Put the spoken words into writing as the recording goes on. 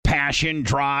Passion,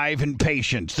 drive, and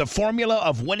patience. The formula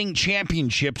of winning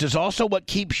championships is also what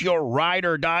keeps your ride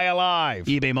or die alive.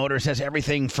 eBay Motors has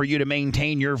everything for you to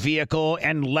maintain your vehicle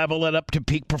and level it up to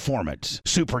peak performance.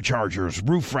 Superchargers,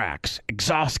 roof racks,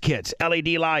 exhaust kits, LED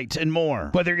lights, and more.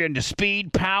 Whether you're into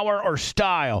speed, power, or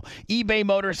style, eBay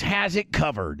Motors has it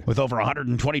covered. With over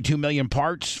 122 million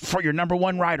parts for your number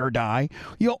one ride or die,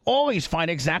 you'll always find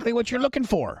exactly what you're looking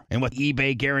for. And with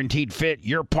eBay Guaranteed Fit,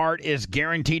 your part is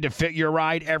guaranteed to fit your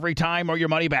ride every time or your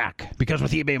money back. Because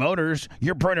with eBay Motors,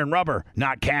 you're burning rubber,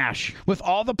 not cash. With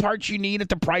all the parts you need at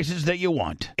the prices that you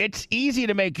want. It's easy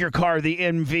to make your car the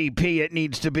MVP it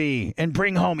needs to be and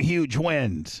bring home huge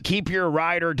wins. Keep your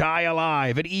ride or die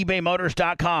alive at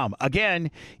ebaymotors.com. Again,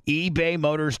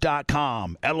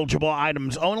 ebaymotors.com. Eligible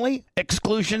items only.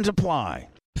 Exclusions apply.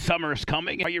 Summer's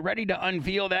coming. Are you ready to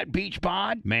unveil that beach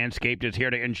bod? Manscaped is here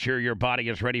to ensure your body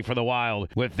is ready for the wild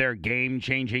with their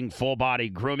game-changing full-body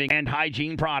grooming and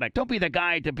hygiene product. Don't be the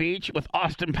guy at the beach with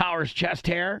Austin Powers chest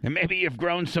hair, and maybe you've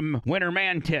grown some winter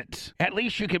man tits. At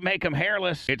least you can make them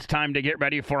hairless. It's time to get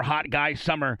ready for hot guy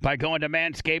summer by going to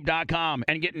manscaped.com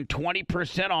and getting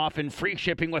 20% off and free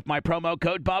shipping with my promo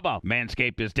code Bubba.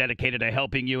 Manscaped is dedicated to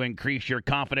helping you increase your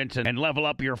confidence and level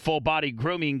up your full-body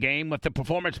grooming game with the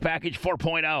Performance Package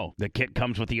 4.0. The kit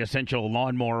comes with the essential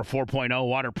Lawnmower 4.0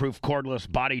 waterproof cordless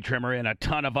body trimmer and a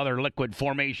ton of other liquid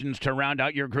formations to round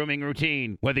out your grooming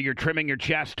routine. Whether you're trimming your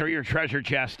chest or your treasure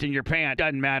chest in your pant,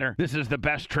 doesn't matter. This is the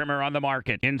best trimmer on the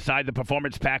market. Inside the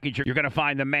Performance Package, you're going to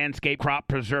find the Manscaped Crop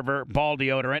Preserver Ball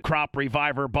Deodorant, Crop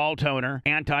Reviver Ball Toner,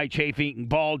 Anti-Chafing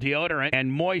Ball Deodorant,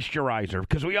 and Moisturizer.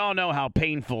 Because we all know how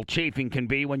painful chafing can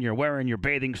be when you're wearing your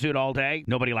bathing suit all day.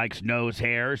 Nobody likes nose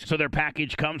hairs, so their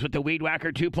package comes with the Weed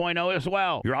Whacker 2.0 as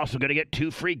well. You're also going to get 2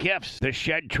 free gifts. The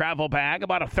Shed Travel Bag,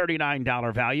 about a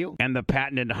 $39 value, and the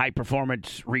patented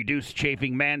high-performance reduced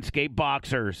chafing Manscaped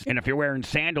Boxers. And if you're wearing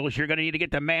sandals, you're going to need to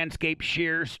get the Manscaped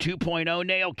Shears 2.0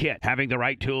 Nail Kit. Having the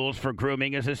right tools for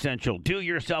grooming is essential. Do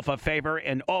yourself a favor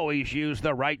and always use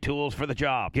the right tools for the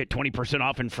job. Get 20%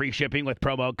 off and free shipping with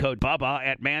promo code Bubba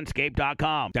at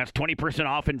manscaped.com. That's 20%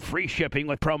 off and free shipping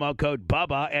with promo code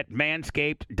Bubba at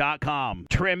manscaped.com.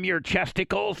 Trim your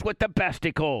chesticles with the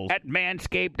besticles at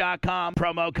manscaped.com.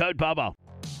 Promo code Bubba.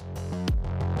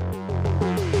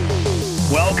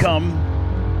 Welcome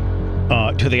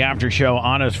to the after show.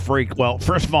 Honest Freak. Well,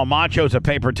 first of all, Macho's a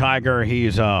paper tiger.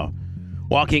 He's a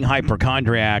walking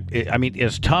hypochondriac. I mean,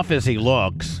 as tough as he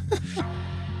looks,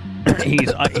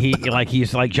 he's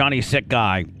like Johnny Sick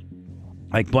guy.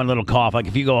 Like one little cough. Like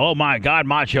if you go, oh my God,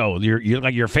 Macho,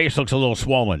 your face looks a little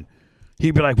swollen.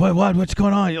 He'd be like, what's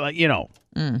going on? You're like, you know.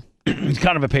 He's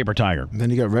kind of a paper tiger. And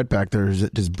then you got Red back there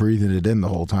just breathing it in the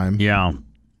whole time. Yeah.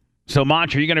 So,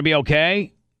 Macho, are you going to be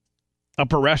okay?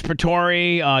 Upper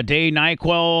respiratory, day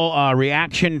NyQuil,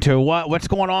 reaction to what? What's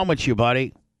going on with you,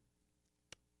 buddy?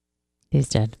 He's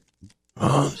dead.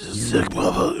 Oh, I'm just sick,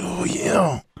 Bubba. Oh,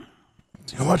 yeah.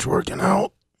 Too much working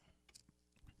out.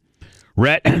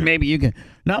 Rhett, maybe you can.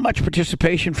 Not much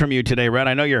participation from you today, Rhett.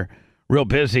 I know you're real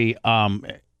busy. How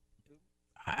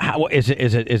is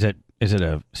it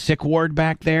a sick ward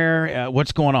back there?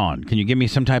 What's going on? Can you give me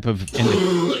some type of...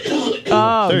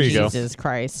 Oh, there you Jesus go.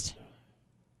 Christ.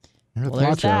 Well,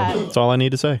 There's that. That's all I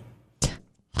need to say.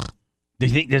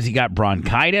 Does he got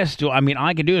bronchitis? All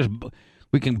I can do is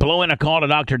we can blow in a call to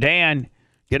Dr. Dan,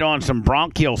 get on some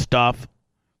bronchial stuff.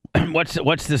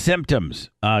 What's the symptoms,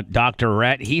 Dr.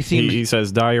 Rhett? He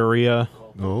says diarrhea,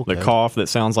 okay. the cough that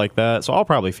sounds like that. So I'll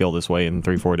probably feel this way in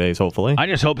 3-4 days, hopefully. I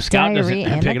just hope Scout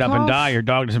doesn't pick it up and die. Your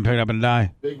dog doesn't pick it up and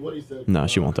die. No,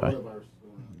 she won't die.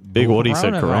 Big Woody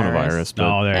said coronavirus. But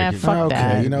Oh, there you go. Fuck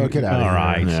that. Okay, you know, get out of here. All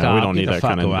right, yeah, stop. we don't Get need the that fuck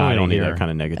kind of. We outta don't need here. that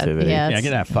kind of negativity. Yeah,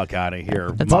 Get that fuck out of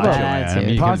here. That's Macho, bad, man.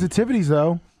 too. You can- Positivities,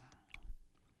 though.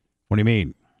 What do you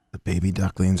mean? The baby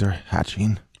ducklings are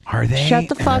hatching. Are they? Shut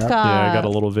the fuck up. Yeah, I got a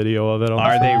little video of it.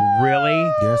 Are they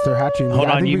really? Yes, they're hatching. Hold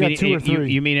I on, think you we mean got 2 or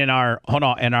 3. you mean in our You're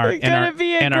gonna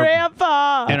be a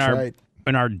grandpa. in That's our right.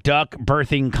 in our duck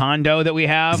birthing condo that we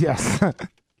have? Yes.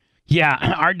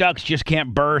 Yeah, our ducks just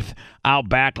can't birth out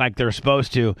back like they're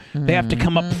supposed to. They have to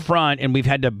come up front, and we've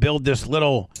had to build this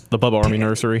little. The Bubba Army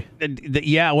Nursery.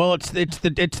 Yeah, well, it's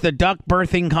the duck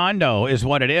birthing condo is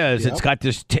what it is. Yep. It's got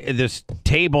this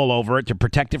table over it to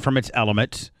protect it from its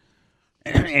elements.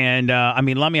 And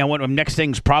next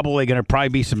thing's probably going to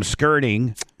be some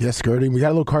skirting. Yes, skirting. We got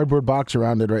a little cardboard box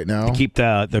around it right now. To keep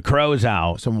the crows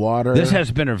out. Some water. This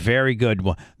has been a very good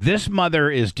one. This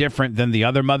mother is different than the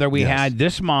other mother we had.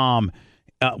 This mom,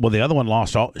 the other one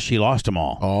lost them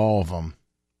all. All of them.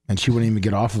 And she wouldn't even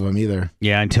get off of them either.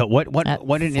 Yeah, until what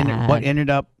ended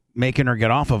up making her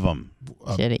get off of them?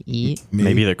 She had to eat.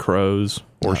 Maybe the crows,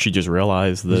 or she just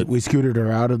realized that. We scooted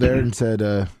her out of there and said,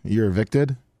 "You're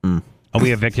evicted." Oh,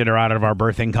 we evicted her out of our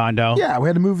birthing condo? Yeah, we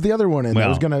had to move the other one in. Well, I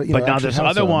was gonna, but now this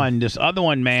other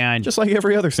one, man. Just like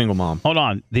every other single mom. Hold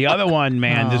on. The other one,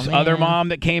 man, other mom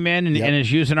that came in and is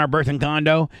using our birthing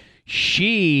condo,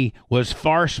 she was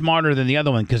far smarter than the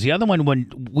other one, because the other one,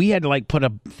 when we had to like put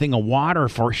a thing of water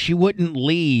for her, she wouldn't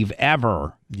leave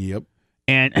ever. Yep.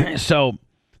 And so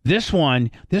this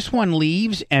one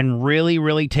leaves and really,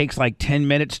 really takes like 10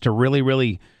 minutes to really,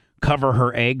 really cover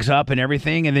her eggs up and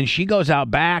everything, and then she goes out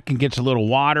back and gets a little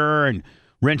water and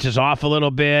rinses off a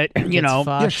little bit.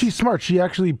 Yeah, she's smart. She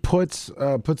actually puts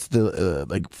the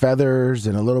like feathers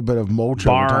and a little bit of mulch,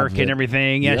 bark and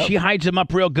everything. Yeah, Yep. she hides them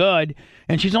up real good,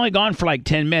 and she's only gone for like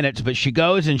 10 minutes, but she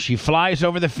goes and she flies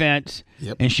over the fence.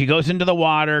 Yep. And she goes into the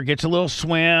water, gets a little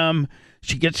swim.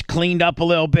 She gets cleaned up a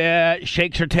little bit,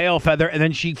 shakes her tail feather, and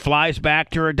then she flies back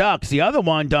to her ducks. The other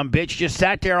one, dumb bitch, just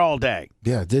sat there all day.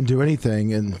 Yeah, didn't do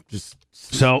anything and just.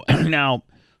 So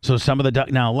some of the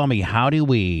duck. Now, Lummy, how do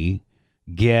we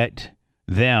get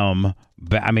them?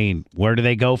 I mean, where do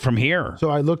they go from here?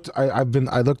 So I looked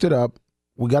it up.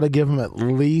 We got to give them at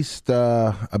least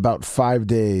about 5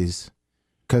 days,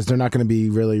 because they're not going to be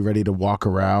really ready to walk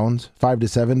around. 5 to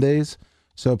 7 days.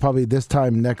 So probably this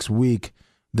time next week,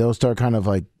 they'll start kind of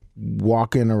like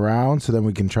walking around, so then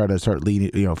we can try to start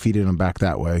feeding them back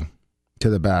that way to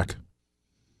the back.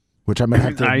 Which I'm gonna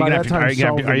have to. Are you gonna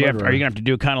have to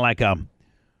do kind of like a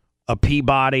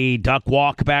Peabody duck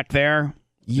walk back there?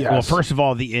 Yes. Well, first of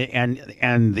all, the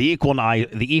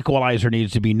equalizer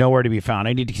needs to be nowhere to be found.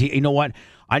 I need to. You know what?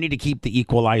 I need to keep the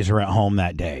equalizer at home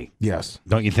that day. Yes.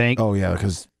 Don't you think? Oh yeah,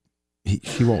 because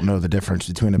she won't know the difference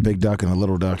between a big duck and a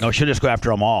little duck. No, she'll just go after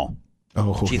them all.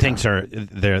 Oh, she thinks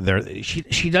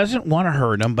she doesn't want to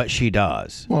hurt them, but she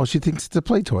does. Well, she thinks it's a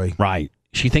play toy. Right.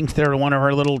 She thinks they're one of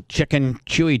her little chicken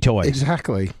chewy toys.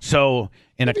 Exactly. So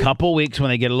in a couple weeks, when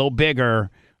they get a little bigger,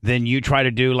 then you try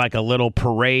to do like a little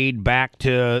parade back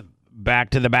to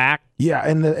the back. Yeah,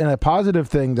 and a positive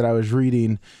thing that I was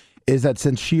reading is that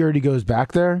since she already goes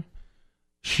back there,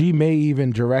 she may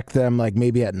even direct them like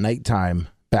maybe at nighttime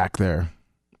back there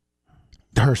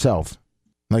herself.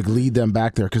 Like lead them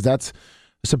back there, because that's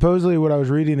supposedly what I was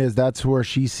reading is that's where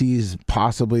she sees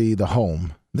possibly the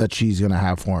home that she's going to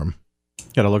have for him.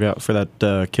 Got to look out for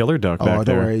that killer duck back there. Oh,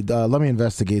 don't worry. Let Me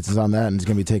Investigates is on that, and he's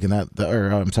going to be taking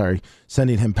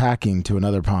sending him packing to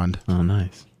another pond. Oh,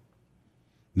 nice.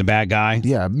 The bad guy?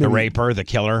 Yeah. The raper, the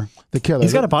killer? The killer.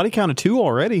 He's got a body count of 2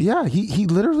 already. Yeah, he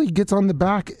literally gets on the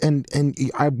back, and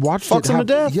I watched Fucks him to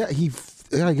death. Yeah,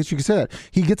 I guess you could say that.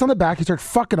 He gets on the back, he starts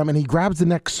fucking him, and he grabs the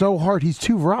neck so hard, he's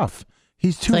too rough.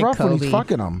 He's too rough when he's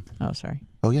fucking him. Oh, sorry.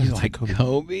 Oh, yeah. He's like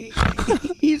Kobe.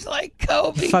 He's like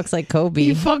Kobe. He fucks like Kobe.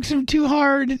 He fucks him too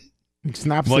hard. He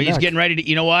snaps Well, the he's neck. getting ready to,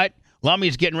 you know what?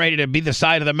 Lummy's getting ready to be the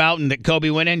side of the mountain that Kobe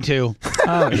went into.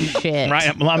 Oh, shit.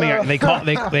 Right, Lummy, they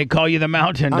call you the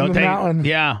mountain, don't they? Mountain.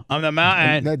 Yeah, I'm the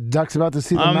mountain. That duck's about to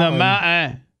see the I'm mountain. the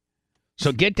mountain.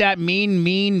 So get that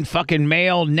mean fucking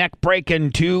male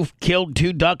neck-breaking killed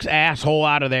 2 ducks asshole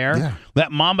out of there. Yeah.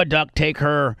 Let mama duck take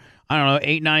her, I don't know,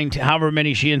 8, 9, however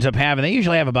many she ends up having. They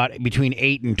usually have about between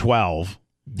 8 and 12.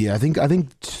 Yeah, I think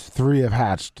 3 have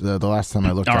hatched the last time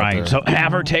I looked. All out right, there. so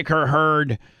have her take her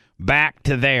herd back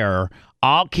to there.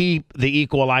 I'll keep the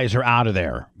equalizer out of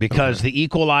there, because the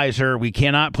equalizer, we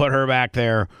cannot put her back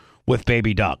there with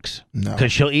baby ducks,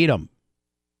 because she'll eat them.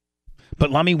 But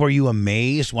Lummy, were you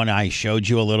amazed when I showed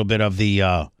you a little bit of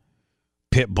the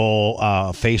pit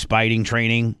bull face biting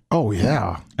training? Oh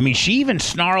yeah. I mean, she even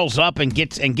snarls up and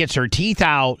gets her teeth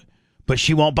out, but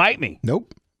she won't bite me.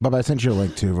 Nope. But I sent you a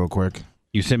link too, real quick.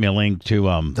 You sent me a link to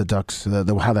the ducks,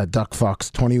 how that duck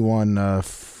fucks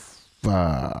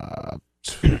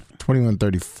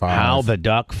 2135. How the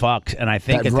duck fucks, and I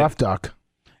think that rough duck.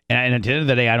 And at the end of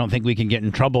the day, I don't think we can get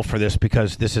in trouble for this,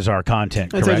 because this is our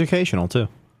content. It's correct? educational too.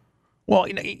 Well,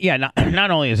 yeah. Not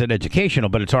only is it educational,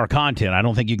 but it's our content. I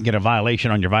don't think you can get a violation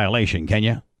on your violation, can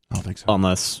you? I don't think so.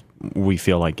 Unless we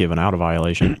feel like giving out a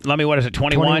violation. Let me. What is it?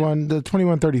 21.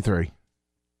 2133.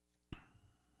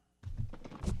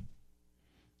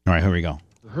 All right, here we go.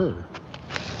 Her.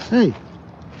 Hey.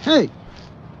 He's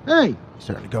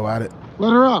starting to go at it.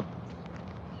 Let her up.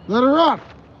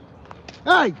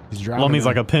 Hey. He's drowning. Lummy's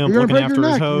like a pimp You're looking gonna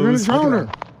break after your his neck. You're hose. gonna drown her.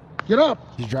 Get up.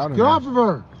 He's drowning. Get off of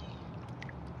her.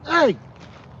 Hey.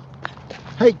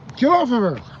 Get off of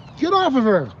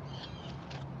her.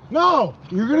 No,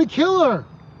 you're gonna kill her.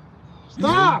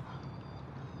 Stop.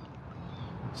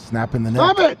 Snapping the neck.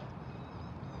 Stop it.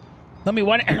 Let me.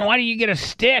 Why do you get a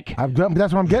stick?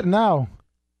 That's what I'm getting now.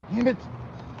 Damn it.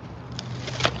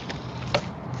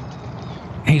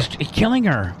 He's killing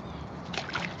her.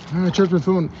 I'm gonna charge my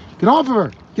phone. Get off of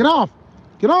her! Get off!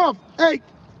 Get off! Hey!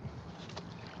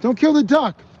 Don't kill the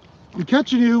duck. I'm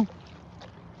catching you.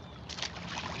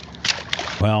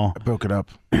 Well, I broke it up.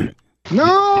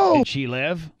 No! did she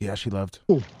live? Yeah, she lived.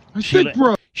 I said,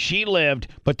 bro. She lived,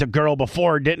 but the girl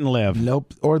before didn't live.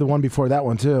 Nope. Or the one before that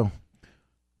one, too.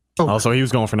 Oh, so he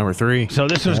was going for number 3. So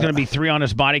this was going to be 3 on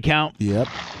his body count. Yep.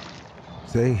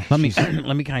 See? Let me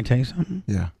can I tell you something?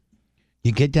 Yeah.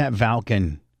 You get that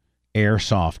Falcon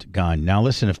airsoft gun. Now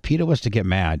listen, if PETA was to get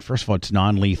mad, first of all, it's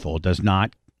non-lethal. It does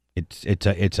not.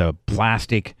 It's a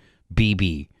plastic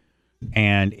BB,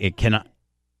 and it cannot.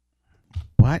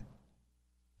 What?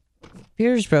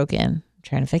 Computer's broken. I'm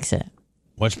trying to fix it.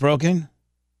 What's broken?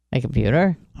 My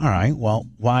computer. All right. Well,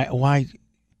 why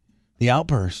the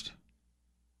outburst?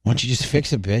 Why don't you just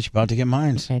fix it, bitch? About to get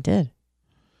mine. I did.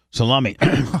 So let me.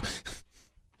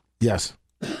 Yes.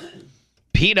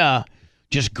 PETA,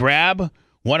 just grab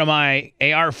one of my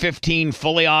AR-15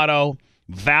 fully auto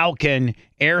Falcon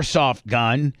airsoft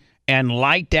gun and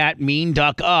light that mean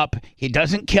duck up. It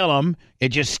doesn't kill him. It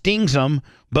just stings him.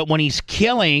 But when he's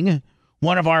killing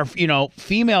one of our,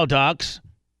 female ducks,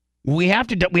 we have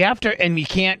to, and you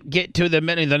can't get to the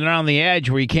minute they're on the edge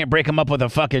where you can't break them up with a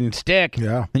fucking stick.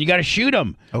 Yeah. And you got to shoot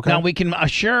them. Okay. Now we can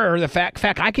assure the fact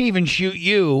I can even shoot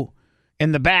you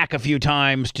in the back a few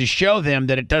times to show them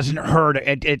that it doesn't hurt.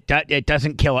 It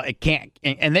doesn't kill it. It can't.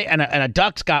 And a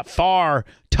duck's got far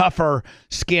tougher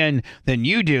skin than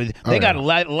you do. They got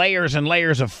layers and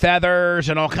layers of feathers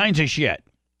and all kinds of shit.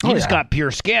 You just got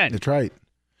pure skin. That's right.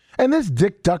 And this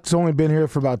dick duck's only been here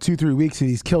for about 2-3 weeks, and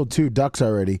he's killed 2 ducks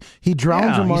already. He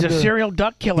drowns them he's under. a serial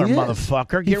duck killer, He is.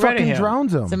 motherfucker. He Get rid of fucking him.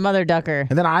 drowns them. It's a mother ducker.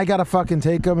 And then I gotta fucking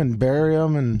take them and bury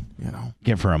them, and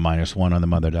Give her a -1 on the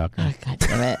mother ducker. Oh, God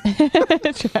damn it.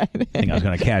 I think I was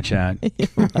going to catch that.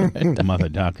 The mother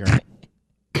ducker.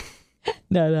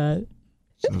 No.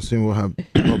 So soon we'll have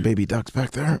little baby ducks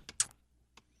back there.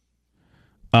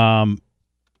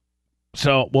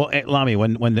 So, Lamy,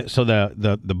 when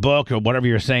the book or whatever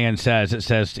you're saying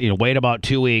says wait about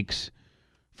 2 weeks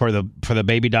for the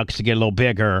baby ducks to get a little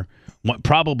bigger.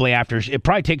 Probably it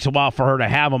probably takes a while for her to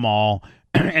have them all,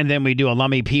 and then we do a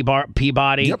Lummy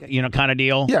Peabody, kind of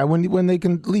deal. Yeah, when they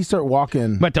can at least start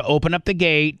walking. But to open up the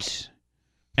gates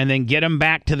and then get them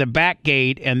back to the back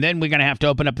gate, and then we're gonna have to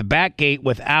open up the back gate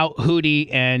without Hootie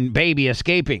and Baby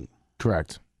escaping.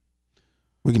 Correct.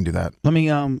 We can do that. Let me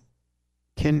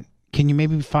Can you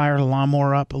maybe fire the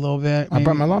lawnmower up a little bit? I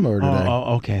brought my lawnmower today.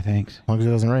 Oh, okay, thanks. As long as it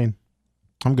doesn't rain.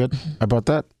 I'm good. I brought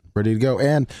that. Ready to go.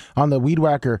 And on the weed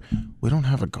whacker, we don't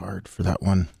have a guard for that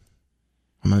one.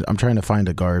 I'm trying to find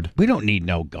a guard. We don't need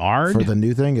no guard. For the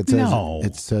new thing, it says No.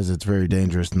 it says it's very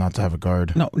dangerous not to have a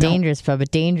guard. No. Dangerous,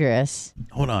 Bubba. Dangerous.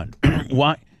 Hold on.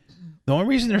 Why? The only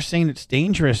reason they're saying it's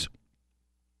dangerous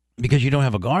because you don't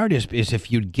have a guard is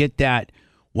if you'd get that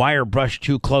wire brushed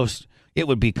too close, it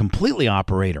would be completely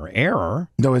operator error.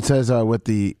 No, it says with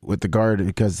the guard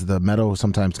because the metal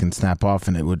sometimes can snap off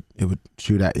and it would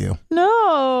shoot at you.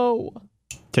 No.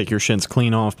 Take your shins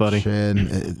clean off, buddy. Shin,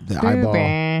 the eyeball.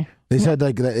 They said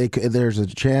like that there's a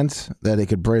chance that it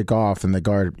could break off and the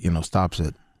guard, stops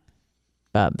it.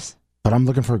 Bubs. But I'm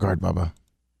looking for a guard, Bubba.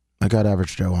 I got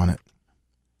Average Joe on it.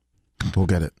 We'll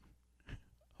get it.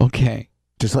 Okay.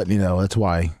 Just letting you know. That's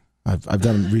why I've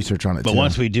done research on it. But too.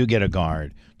 once we do get a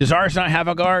guard, does ours not have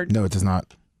a guard? No, it does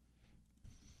not.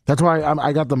 That's why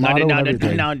I got the motto and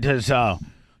everything. Now,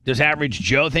 does Average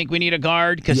Joe think we need a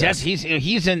guard? Because Yes.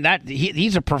 he's in that.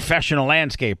 He's a professional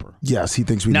landscaper. Yes, he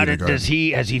thinks we need a guard. Is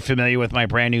he familiar with my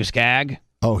brand new Skag?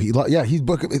 Oh, he's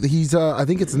booking. He's I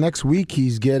think it's next week.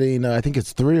 He's getting. I think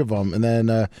it's 3 of them, and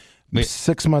then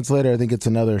 6 months later, I think it's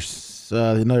another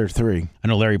 3. I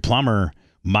know Larry Plummer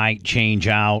might change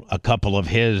out a couple of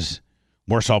his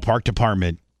Warsaw Park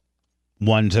Department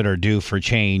ones that are due for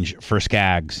change for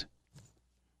Skags.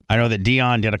 I know that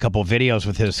Dion did a couple videos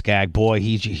with his Skag. Boy,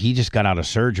 he just got out of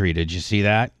surgery. Did you see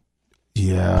that?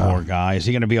 Yeah. Poor guy. Is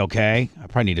he going to be okay? I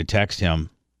probably need to text him.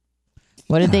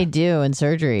 What did they do in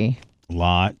surgery? A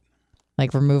lot.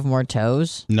 Like remove more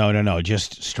toes? No.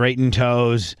 Just straighten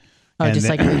toes. Oh, just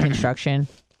like reconstruction?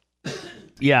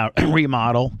 Yeah,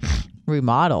 remodel.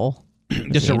 Remodel?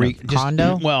 Just a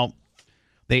condo? Well,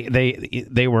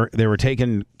 they were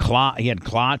taking he had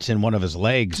clots in one of his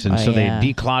legs, and so they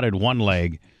declotted one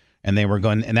leg, and they were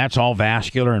going, and that's all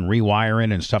vascular and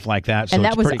rewiring and stuff like that. So and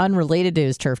that was unrelated to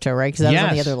his turf toe, right? Because that was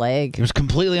on the other leg. It was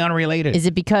completely unrelated. Is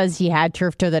it because he had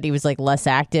turf toe that he was like less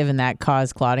active and that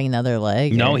caused clotting in the other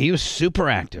leg? No, he was super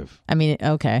active. I mean,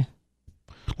 okay.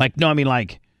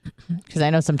 Because I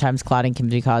know sometimes clotting can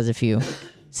be caused if you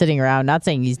sitting around. Not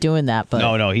saying he's doing that, but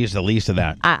No, he's the least of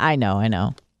that. I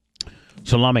know.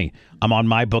 So, Lummy, I'm on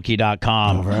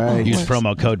mybookie.com. All right. Use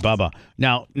promo code Bubba.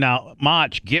 Now,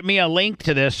 Mach, get me a link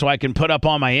to this so I can put up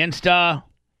on my Insta,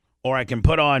 or I can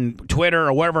put on Twitter,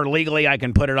 or wherever legally I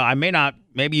can put it on. I may not.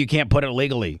 Maybe you can't put it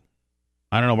legally.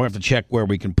 I don't know. We'll have to check where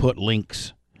we can put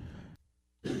links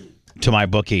to my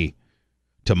bookie,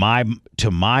 to my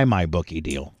MyBookie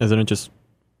deal. Isn't it just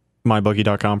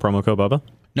mybookie.com promo code Bubba?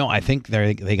 No, I think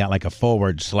they got like a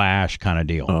 / kind of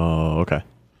deal. Oh, okay.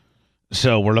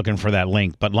 So we're looking for that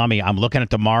link. But Lummy, I'm looking at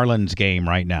the Marlins game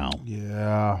right now.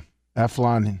 Yeah.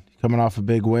 Eflon coming off a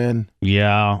big win.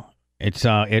 Yeah. It's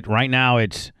right now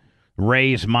it's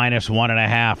Rays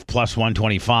 -1.5 plus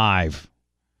 125.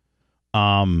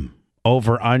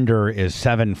 Over under is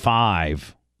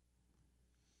 7.5.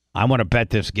 I want to bet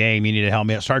this game. You need to help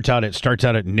me. It starts out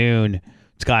at noon.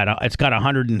 It's got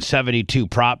 172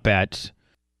 prop bets.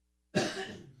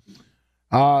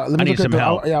 Let me I need some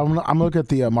help. I'm looking at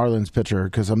the Marlins pitcher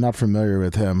because I'm not familiar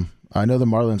with him. I know the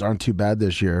Marlins aren't too bad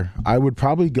this year. I would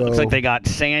probably go. Looks like they got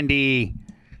Sandy.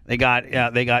 They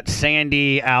got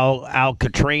Sandy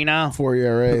Alcatrina. 4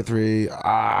 ERA, 3.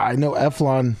 I know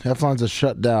Eflon. Eflon's a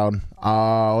shutdown.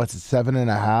 What's it?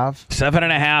 7.5.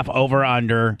 7.5 over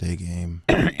under. Day game.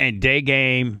 And day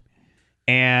game.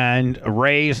 And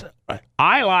Rays.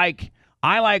 I like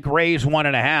Rays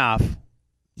 1.5.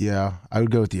 Yeah, I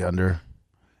would go with the under.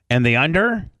 And the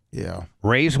under? Yeah.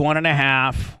 Rays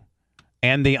 1.5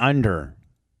 and the under.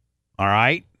 All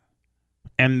right.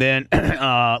 And then,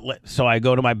 so I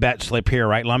go to my bet slip here,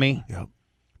 right, Lummy? Yep.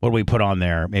 What do we put on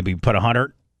there? Maybe put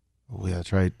 100? Oh, yeah,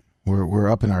 that's right. We're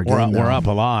up in our game now. We're up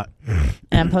a lot. And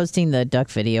I'm posting the duck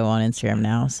video on Instagram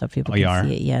now, so people can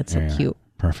see it. Yeah, it's so cute.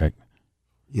 Perfect.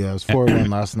 Yeah, it was 4-1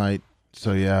 last night.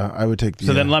 So yeah, I would take the.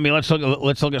 So then, Lummy, let's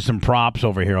look at some props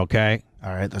over here, okay?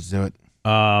 All right, let's do it.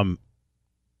 Let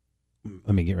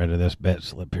me get rid of this bet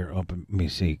slip here. Open. Let me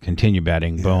see. Continue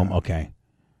betting. Yeah. Boom. Okay.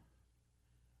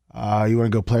 You want to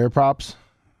go player props?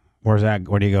 Where's that?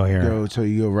 Where do you go here? So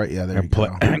you go right. Yeah, there you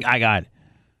go.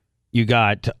 You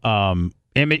got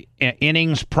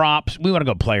innings props. We want to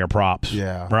go player props.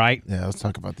 Yeah. Right? Yeah, let's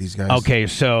talk about these guys. Okay,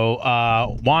 so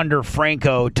Wander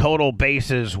Franco, total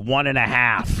bases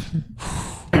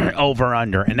 1.5 over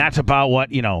under. And that's about what,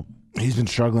 He's been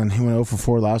struggling. He went 0 for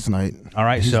 4 last night. All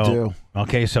right, he's due.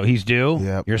 Okay, so he's due?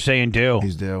 Yep. You're saying due.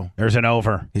 He's due. There's an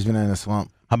over. He's been in a slump.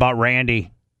 How about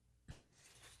Randy?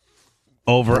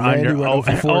 Over, Randy under. Went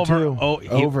 0 for 4 over. Too.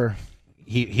 Over.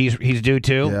 He's due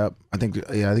too? Yep. I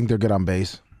think they're good on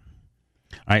base.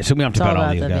 All right, so we don't have to bet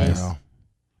all these guys. Base.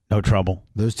 No trouble.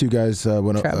 Those two guys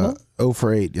went 0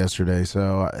 for 8 yesterday,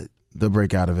 so they'll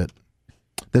break out of it.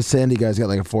 This Sandy guy's got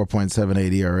like a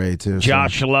 4.78 ERA too.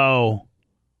 Josh Lowe,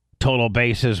 total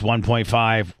bases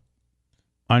 1.5,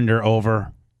 under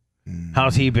over.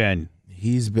 How's he been?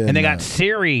 He's been. And they got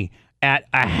Siri at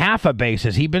a half a base.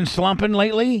 Has he been slumping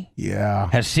lately? Yeah.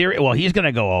 Has Siri? Well, he's going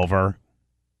to go over.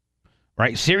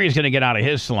 Right? Siri's going to get out of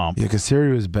his slump. Yeah, because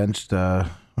Siri was benched. Well,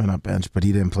 not benched, but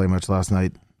he didn't play much last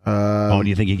night. Do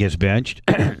you think he gets benched?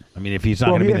 I mean, if he's not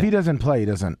going to be. If he doesn't play, he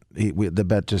doesn't. The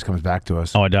bet just comes back to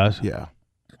us. Oh, it does? Yeah.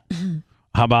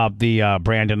 How about the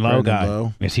Brandon Lowe guy?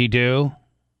 Lowe. Is he due?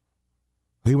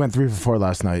 He went 3 for 4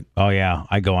 last night. Oh, yeah.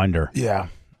 I go under. Yeah.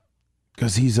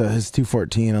 Because he's his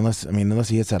 214, unless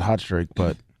he hits that hot streak.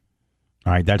 But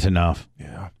all right, that's enough.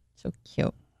 Yeah. So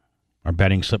cute. Our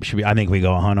betting slip should be. I think we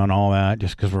go a hunt on all that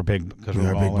just because we're big. Because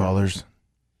we're big ballers.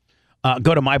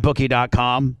 Go to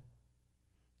mybookie.com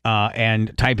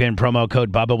and type in promo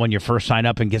code Bubba when you first sign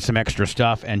up and get some extra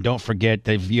stuff. And don't forget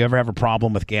that if you ever have a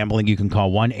problem with gambling, you can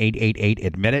call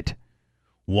 1-888-ADMIT-IT.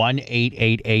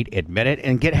 1-888-ADMIT-IT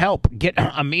and get help. Get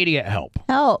immediate help.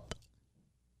 Help.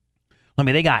 I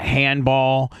mean, they got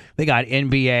handball, they got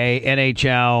NBA,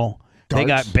 NHL, they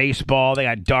got baseball, they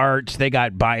got darts, they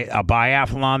got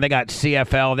biathlon, they got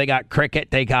CFL, they got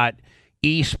cricket, they got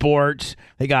esports,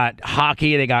 they got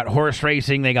hockey, they got horse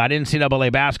racing, they got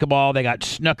NCAA basketball, they got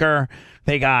snooker,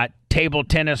 they got table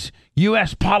tennis,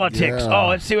 U.S. politics. Yeah. Oh,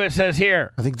 let's see what it says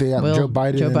here. I think they have Joe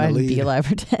Biden in the lead. Be alive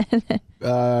for 10.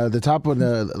 The top one,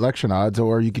 the election odds,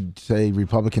 or you could say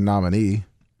Republican nominee.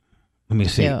 Let me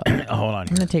see. Yeah. Hold on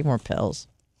here. I'm going to take more pills.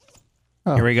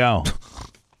 Oh. Here we go.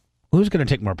 Who's going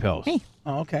to take more pills? Me.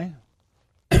 Oh, okay.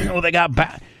 Well, they got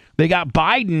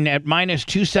Biden at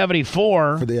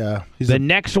 -274. For the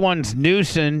next one's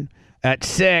Newsom at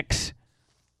 6.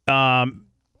 Our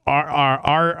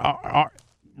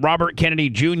Robert Kennedy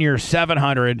Jr.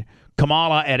 700.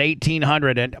 Kamala at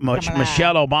 1,800. And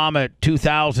Michelle Obama at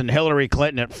 2,000. Hillary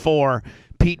Clinton at 4.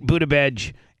 Pete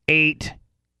Buttigieg 8.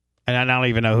 And I don't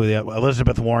even know who the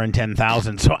Elizabeth Warren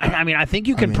 10,000. So, I mean, I think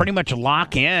you can pretty much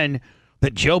lock in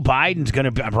that Joe Biden's going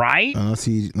to be, right?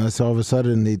 Unless all of a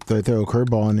sudden they throw a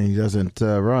curveball and he doesn't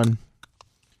run.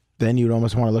 Then you'd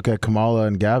almost want to look at Kamala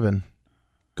and Gavin.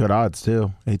 Good odds,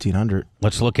 too. 1,800.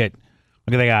 Let's look at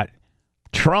they got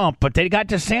Trump, but they got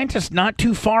DeSantis not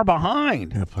too far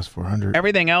behind. Yeah, plus 400.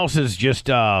 Everything else is just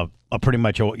a pretty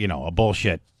much a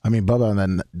bullshit. I mean, Bubba on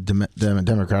that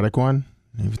Democratic one,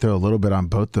 you throw a little bit on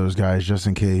both those guys just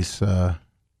in case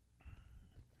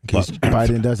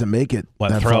Biden doesn't make it.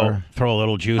 Throw a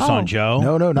little juice on Joe?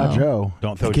 No, not Joe.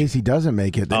 Don't throw in case he doesn't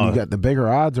make it, then you got the bigger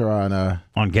odds are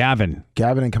on Gavin.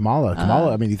 Gavin and Kamala.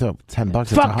 Kamala, I mean, you throw $10.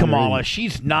 Fuck Kamala.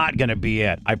 She's not going to be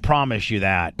it. I promise you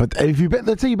that. But if you bet,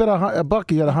 let's say you bet a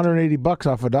buck, you got $180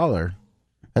 off $1.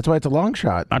 That's why it's a long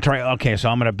shot. I'll try. Okay, so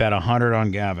I'm going to bet 100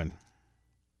 on Gavin.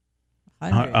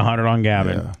 100 on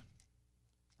Gavin. Yeah.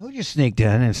 Who just sneaked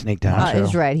in and sneaked out? It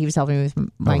was right. He was helping me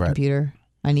with my computer.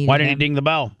 I needed Why didn't he ding the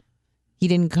bell? He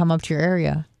didn't come up to your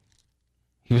area.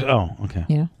 He was. Oh, okay.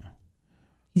 Yeah.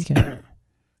 He's good.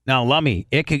 Now, Lummy,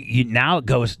 now it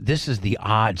goes. This is the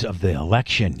odds of the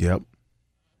election. Yep.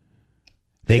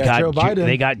 They got Joe Biden.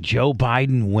 They got Joe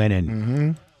Biden winning.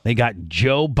 Mm-hmm. They got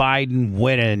Joe Biden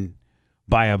winning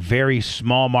by a very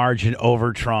small margin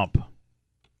over Trump.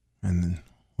 And then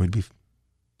we'd be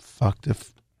fucked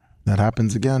if that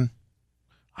happens again.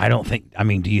 I don't think. I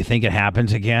mean, do you think it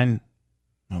happens again?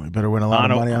 Well, we better win a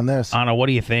lot of money on this. Anna, what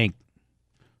do you think?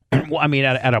 Well, I mean,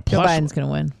 at a plus, Joe Biden's going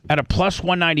to win. At a plus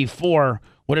 194,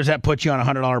 what does that put you on a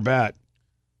 $100 bet?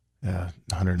 Yeah,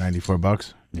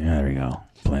 $194. Yeah, there you go.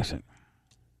 Place it.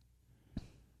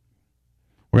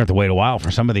 We're gonna have to wait a while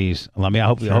for some of these. I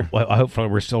hope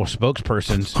we're still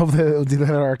spokespersons. Hope they'll do that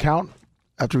at our account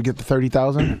after we get the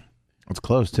 30,000. It's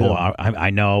close too. Oh,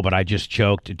 I know, but I just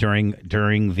choked during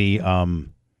the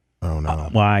Oh no!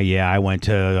 Why? Yeah, I went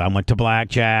to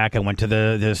blackjack. I went to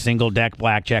the single deck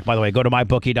blackjack. By the way, go to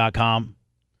mybookie.com.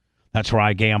 That's where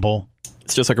I gamble.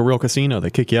 It's just like a real casino.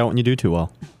 They kick you out when you do too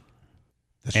well.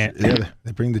 They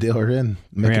bring the dealer in,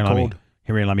 make it cold.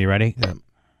 Here, let me ready. Yeah.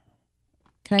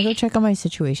 Can I go check on my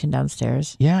situation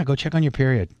downstairs? Yeah, go check on your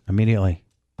period immediately.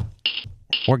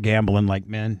 We're gambling like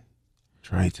men.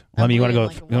 That's right. Let me. You want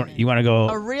to go? You want to go?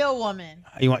 A real woman.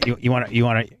 You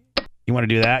want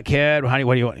to do that, kid? Honey,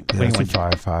 what do you want? Yeah, what do you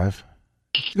want? 5.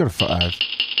 You go to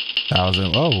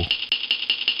 5,000. Oh.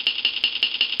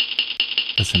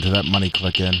 Listen to that money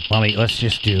click in.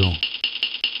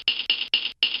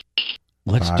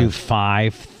 Let's do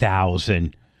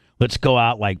 5,000. Let's go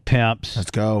out like pimps.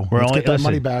 Let's go. Let's get that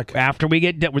money back. After we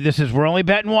get we're only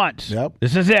betting once. Yep.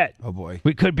 This is it. Oh boy.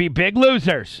 We could be big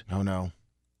losers. Oh no.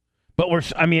 But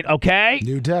okay.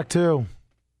 New deck too.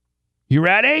 You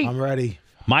ready? I'm ready.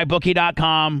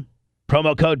 MyBookie.com,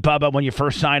 promo code Bubba when you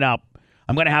first sign up.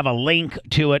 I'm going to have a link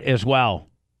to it as well.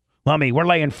 Lummy, we're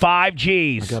laying 5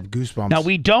 G's. I got goosebumps. Now,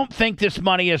 we don't think this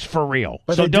money is for real.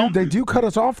 But so they do cut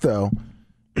us off, though.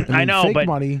 I know, fake but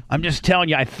money. I'm just telling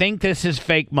you, I think this is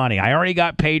fake money. I already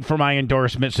got paid for my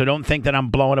endorsement, so don't think that I'm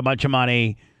blowing a bunch of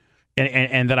money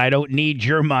and that I don't need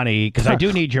your money, because I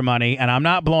do need your money, and I'm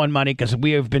not blowing money because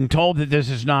we have been told that this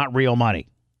is not real money.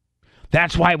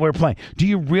 That's why we're playing. Do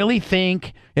you really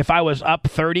think if I was up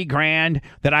 30 grand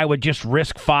that I would just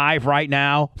risk 5 right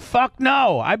now? Fuck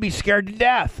no. I'd be scared to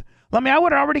death. I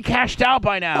would have already cashed out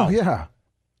by now. Oh, yeah.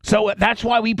 So that's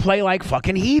why we play like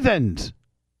fucking heathens.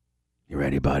 You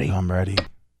ready, buddy? I'm ready.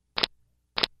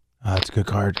 That's a good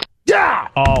card. Yeah!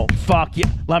 Oh, fuck yeah.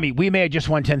 Lemmy, we may have just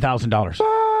won $10,000.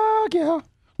 Fuck yeah.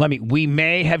 Lemmy, we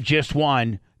may have just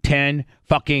won 10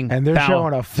 fucking And they're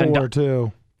showing a 4,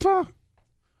 too. Fuck.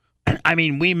 I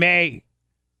mean, we may.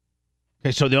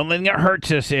 Okay, so the only thing that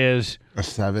hurts us is a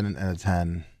 7 and a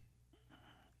 10.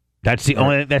 That's the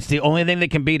only thing that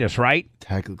can beat us, right?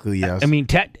 Technically, yes. I mean,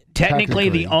 technically,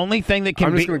 the only thing that can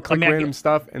I'm beat. just going to click random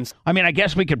stuff and. I mean, I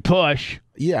guess we could push.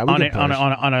 Yeah, we could push.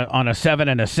 on a 7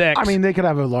 and a 6. I mean, they could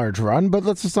have a large run, but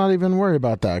let's just not even worry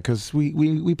about that because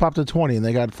we popped a 20 and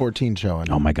they got 14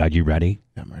 showing. Oh my God, you ready?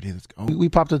 Yeah, I'm ready. Let's go. We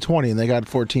popped a 20 and they got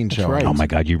 14 showing. Right. Oh my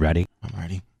God, you ready? I'm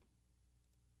ready.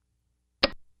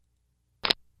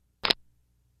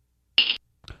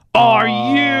 Are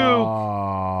you?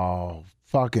 Oh,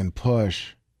 fucking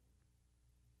push.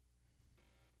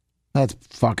 That's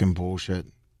fucking bullshit.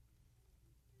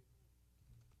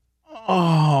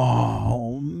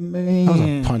 Oh, man. That was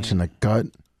a punch in the gut.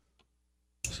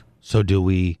 So do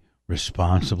we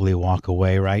responsibly walk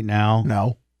away right now?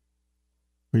 No.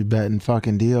 We betting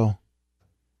fucking deal.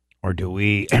 Or do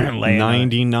we lay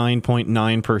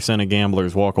 99.9% of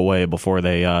gamblers walk away before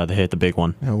they hit the big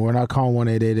one. No, we're not calling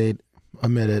 1-888.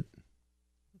 Admit it.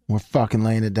 We're fucking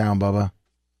laying it down, Bubba.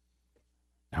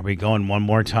 Are we going one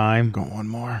more time? Going one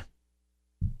more.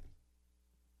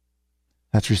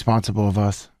 That's responsible of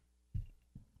us.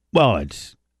 Well,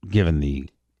 it's given the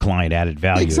client added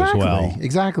value as well.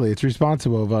 Exactly. It's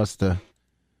responsible of us to.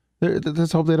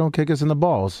 Let's hope they don't kick us in the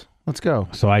balls. Let's go.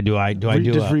 So I do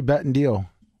just rebet and deal.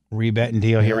 Rebet and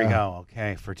deal. Here we go.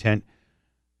 Okay, for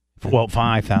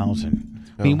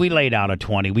 5,000. I mean, we laid out a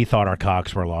 20. We thought our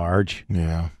cocks were large.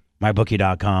 Yeah.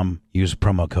 MyBookie.com. Use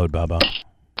promo code Bubba.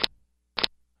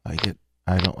 Like it.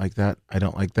 I don't like that. I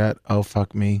don't like that. Oh,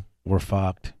 fuck me. We're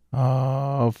fucked.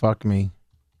 Oh, fuck me.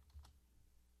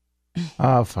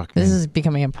 Oh, fuck me. This is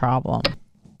becoming a problem.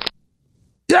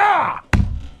 Yeah!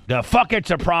 The fuck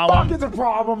it's a problem. Fuck it's a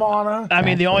problem, Anna. I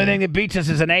mean, the only thing that beats us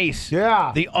is an ace.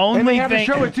 Yeah. The only and they have thing.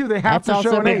 to show it, too. They have That's to show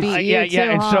also an gonna ace. be- Yeah, You yeah.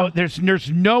 too, And huh? so there's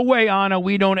no way, Anna,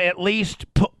 we don't at least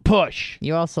push.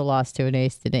 You also lost to an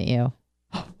ace, didn't you?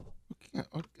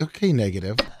 Okay,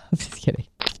 negative. I'm just kidding.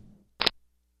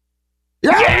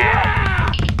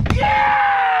 Yeah!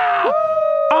 Yeah!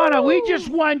 Anna, we just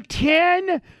won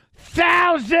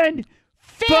 $10,000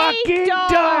 fucking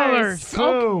dollars.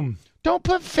 Boom. Don't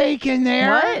put fake in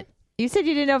there. What? You said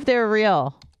you didn't know if they were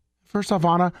real. First off,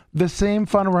 Anna, the same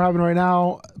fun we're having right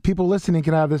now, people listening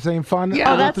can have the same fun.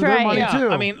 Yeah. Oh, that's with their right. money, Yeah, too.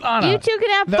 I mean, Anna, You two can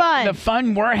have fun. The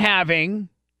fun we're having,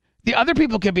 the other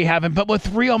people could be having, but with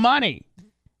real money.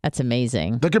 That's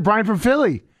amazing. Look at Brian from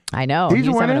Philly. I know. He's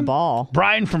having a winning. ball.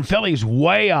 Brian from Philly's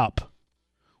way up.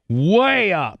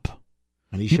 Way up.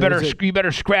 And he You shows it.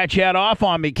 better scratch that off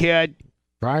on me, kid.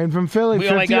 Brian from Philly, We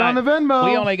 50 only got on the Venmo.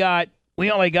 We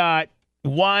only got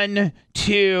 1,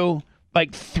 2,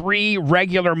 like 3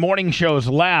 regular morning shows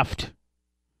left.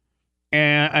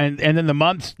 And then the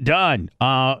month's done.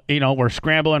 We're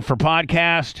scrambling for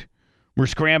podcast. We're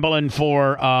scrambling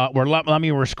for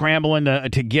we're scrambling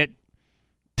to get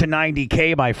to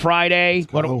 90K by Friday.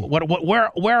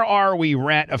 Where are we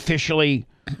at officially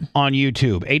on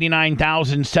YouTube?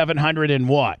 89,700 and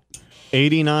what?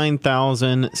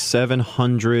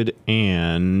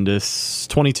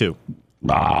 89,722.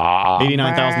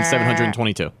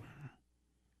 89,722.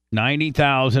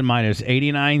 90,000 minus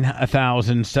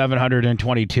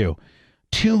 89,722.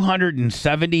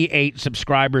 278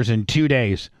 subscribers in 2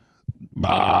 days.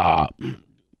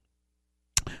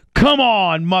 Come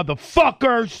on,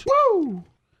 motherfuckers. Woo!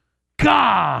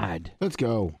 God. Let's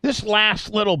go. This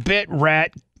last little bit,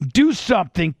 Rhett, do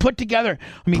something. Put together.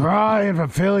 I mean, Brian from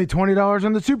Philly, $20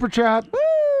 on the super chat.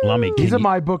 Lummy, He's a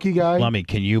MyBookie guy. Lummy,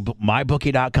 can you,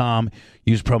 mybookie.com,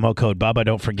 use promo code Bubba.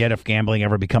 Don't forget, if gambling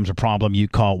ever becomes a problem, you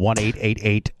call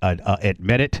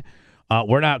 1-888-ADMIT-IT.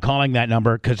 We're not calling that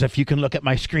number because if you can look at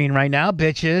my screen right now,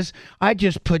 bitches, I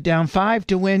just put down 5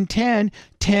 to win 10K.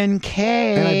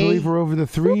 And I believe we're over the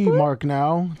 3 mark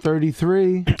now,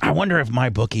 33. I wonder if my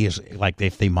bookie is like,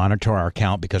 if they monitor our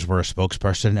account because we're a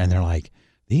spokesperson and they're like,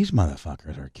 these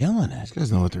motherfuckers are killing it. These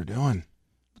guys know what they're doing.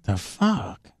 What the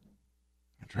fuck?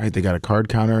 That's right. They got a card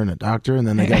counter and a doctor, and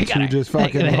then they got two just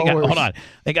fucking rollers. Hold on.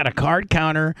 They got a card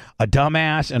counter, a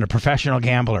dumbass, and a professional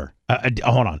gambler.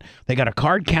 Hold on. They got a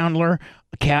card counter,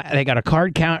 they got a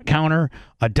card counter,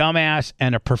 a dumbass,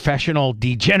 and a professional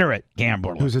degenerate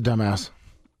gambler. Who's a dumbass?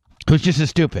 Who's just as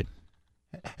stupid.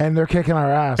 And they're kicking our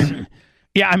ass.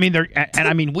 Yeah, I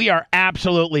mean, we are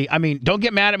absolutely. I mean, don't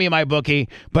get mad at me, my bookie,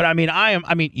 but I mean,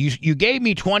 you gave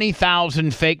me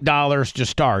 20,000 fake dollars to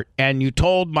start, and you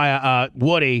told my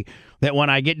Woody that when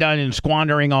I get done in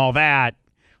squandering all that,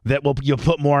 you'll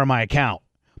put more in my account.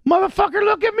 Motherfucker,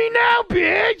 look at me now,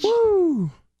 bitch!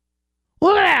 Woo!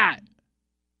 Look at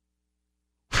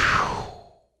that!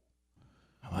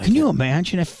 Can you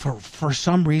imagine if for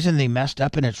some reason they messed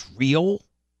up and it's real?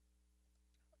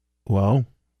 Well,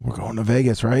 we're going to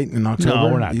Vegas, right? In October?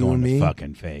 No, we're not you going and to me?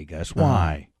 fucking Vegas.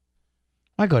 Why?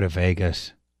 I go to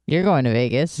Vegas. You're going to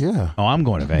Vegas. Yeah. Oh, I'm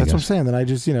going to Vegas. That's what I'm saying. Then I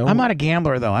just, I'm not a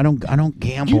gambler though. I don't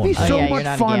gamble. You'd be so yeah, you're much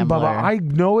not a fun, gambler. Bubba. I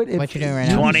know it. What you doing right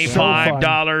now? You'd be so fun.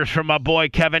 $25 from my boy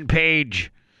Kevin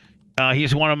Page.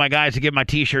 He's one of my guys to give my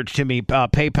T-shirts to me.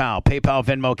 PayPal,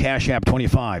 Venmo, Cash App,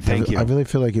 25. Thank you. I really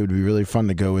feel like it would be really fun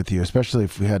to go with you, especially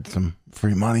if we had some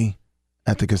free money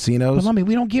at the But casinos. let me.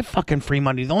 We don't give fucking free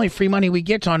money. The only free money we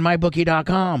get's on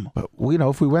mybookie.com. But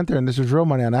if we went there and this was real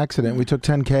money on accident, we took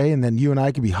 10K, and then you and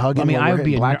I could be hugging. I mean, while I we're would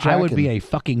be. hitting blackjack I would be and- a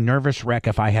fucking nervous wreck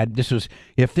if I had.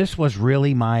 If this was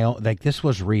really my own. Like this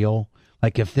was real.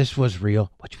 Like if this was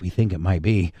real, which we think it might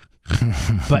be.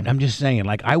 But I'm just saying,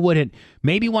 like I wouldn't.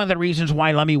 Maybe one of the reasons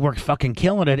why Lemmy works fucking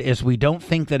killing it is we don't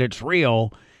think that it's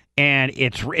real, when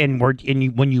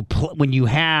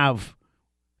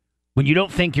you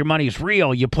don't think your money's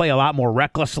real, you play a lot more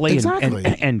recklessly Exactly.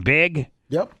 and big.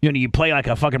 Yep. You play like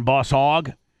a fucking boss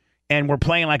hog. and we're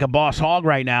playing like a boss hog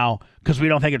right now because we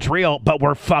don't think it's real, but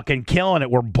we're fucking killing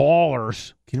it. We're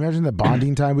ballers. Can you imagine the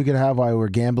bonding time we could have while we're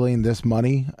gambling this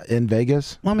money in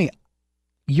Vegas?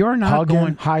 You're not Hugging,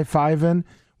 going high-fiving.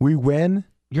 We win.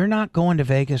 You're not going to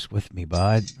Vegas with me,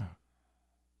 bud.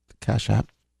 Cash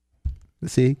App.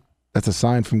 See, that's a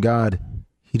sign from God.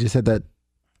 He just said that.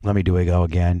 Let me do it go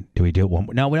again. Do we do it one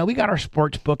more? No, we got our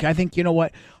sports book. I think, you know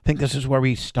what? I think this is where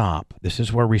we stop. This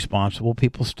is where responsible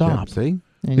people stop. Yeah, see?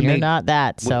 And you're not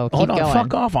that, so keep hold on, going.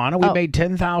 fuck off, Anna. We made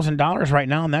 $10,000 right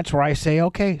now, and that's where I say,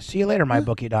 okay, see you later,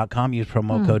 mybookie.com. Use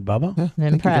promo code Bubba. Yeah,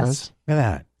 I'm impressed. Look at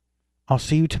that. I'll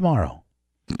see you tomorrow.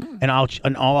 And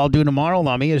all I'll do tomorrow,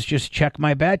 Lummy, is just check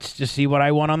my bets to see what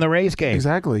I won on the Rays game.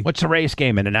 Exactly. What's the Rays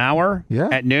game? In an hour? Yeah.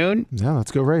 At noon? Yeah,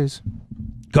 let's go Rays.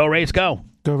 Go Rays, go.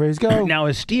 Go Rays, go. Now,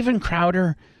 is Steven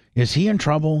Crowder, is he in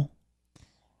trouble?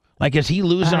 Like, is he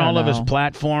losing all of his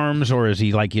platforms, or is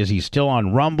he still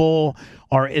on Rumble,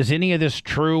 or is any of this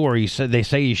true? Or they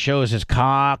say he shows his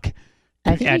cock?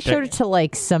 I think he showed it to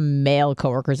like some male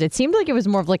coworkers. It seemed like it was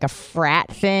more of like a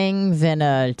frat thing than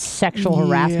a sexual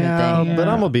harassment thing. But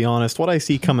I'm gonna be honest. What I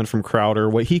see coming from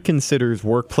Crowder, what he considers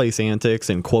workplace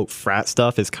antics and quote frat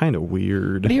stuff, is kind of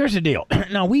weird. But here's the deal.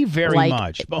 Now we very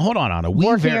much. But hold on, Anna.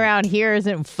 Working around here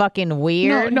isn't fucking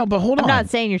weird. No, but hold on. I'm not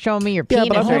saying you're showing me your penis.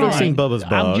 But I've already seen Bubba's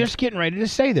bug. I'm just getting ready to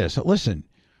say this. Listen,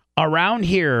 around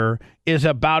here is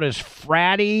about as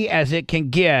fratty as it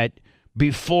can get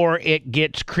before it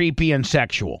gets creepy and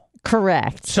sexual.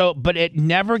 Correct. So, but it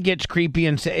never gets creepy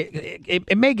and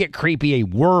it may get creepy a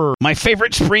word. My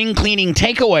favorite spring cleaning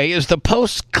takeaway is the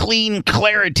post-clean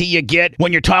clarity you get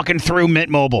when you're talking through Mint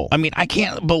Mobile. I mean, I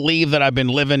can't believe that I've been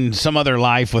living some other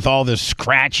life with all this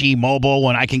scratchy mobile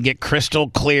when I can get crystal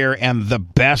clear and the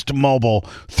best mobile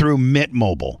through Mint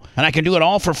Mobile. And I can do it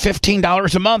all for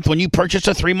 $15 a month when you purchase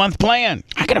a 3-month plan.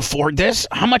 I can afford this.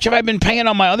 How much have I been paying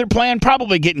on my other plan?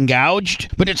 Probably getting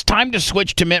gouged. But it's time to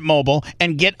switch to Mint Mobile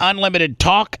and get unlimited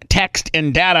talk, text,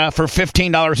 and data for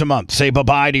 $15 a month. Say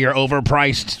bye-bye to your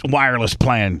overpriced wireless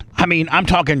plan. I mean, I'm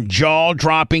talking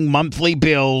jaw-dropping monthly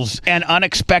bills and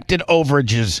unexpected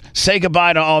overages. Say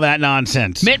goodbye to all that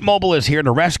nonsense. Mint Mobile is here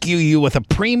to rescue you with a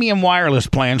premium wireless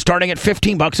plan starting at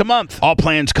 $15 a month. All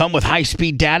plans come with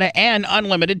high-speed data and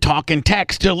unlimited talk and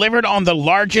text delivered on the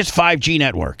largest 5G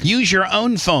network. Use your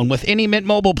own phone with any Mint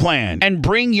Mobile plan and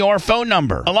bring your phone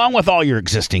number along with all your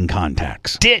existing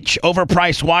contacts. Ditch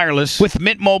overpriced wireless with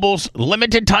Mint Mobile's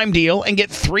limited time deal and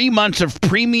get 3 months of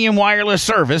premium wireless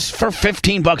service for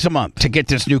 $15 a month. To get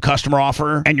this new customer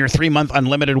offer and your 3-month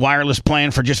unlimited wireless plan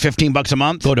for just $15 a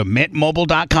month, go to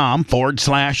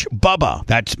mintmobile.com/Bubba.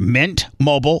 That's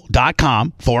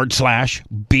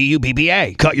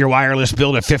mintmobile.com/BUBBA. Cut your wireless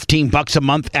bill to $15 a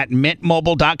month at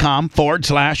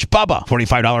mintmobile.com/Bubba.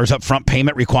 $45 upfront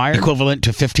payment required, equivalent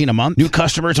to $15 a month. New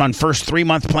customers on first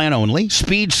 3-month plan only.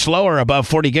 Speed slower above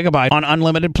 40 gigabyte on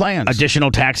unlimited plans.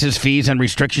 Additional taxes, fees, and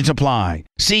restrictions apply.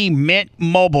 See Mint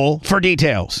Mobile for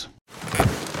details.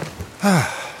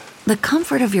 The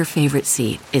comfort of your favorite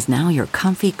seat is now your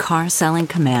comfy car selling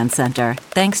command center,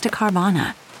 thanks to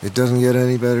Carvana. It doesn't get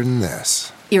any better than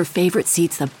this. Your favorite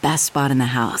seat's the best spot in the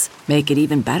house. Make it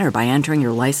even better by entering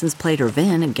your license plate or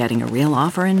VIN and getting a real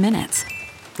offer in minutes.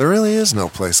 There really is no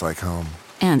place like home.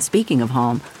 And speaking of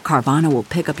home, Carvana will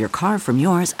pick up your car from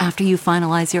yours after you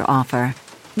finalize your offer.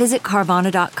 Visit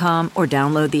Carvana.com or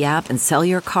download the app and sell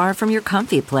your car from your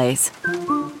comfy place.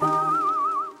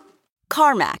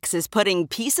 CarMax is putting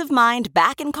peace of mind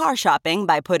back in car shopping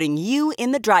by putting you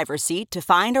in the driver's seat to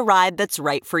find a ride that's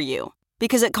right for you.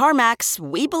 Because at CarMax,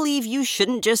 we believe you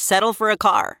shouldn't just settle for a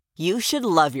car. You should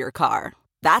love your car.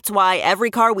 That's why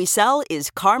every car we sell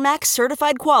is CarMax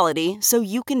certified quality, so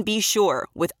you can be sure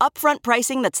with upfront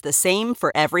pricing that's the same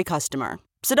for every customer.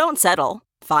 So don't settle.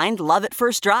 Find love at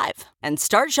first drive and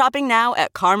start shopping now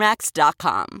at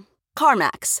CarMax.com.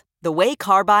 CarMax, the way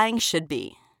car buying should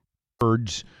be.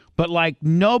 But like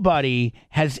nobody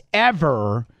has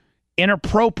ever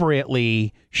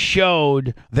inappropriately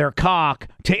showed their cock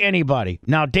to anybody.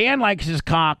 Now, Dan likes his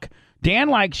cock. Dan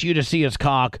likes you to see his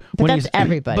cock. But that's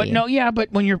everybody. But no, yeah,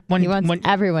 but when he wants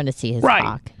everyone to see his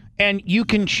cock. And you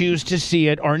can choose to see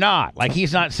it or not. Like,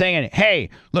 he's not saying, hey,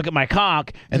 look at my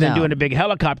cock, and then doing a big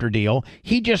helicopter deal.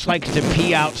 He just likes to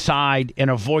pee outside in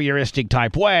a voyeuristic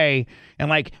type way. And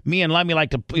like me and Lemmy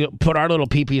like to put our little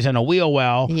pee-pees in a wheel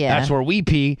well. Yeah. That's where we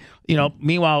pee.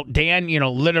 Meanwhile, Dan,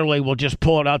 literally will just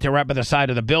pull it out there right by the side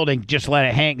of the building. Just let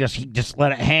it hang. Just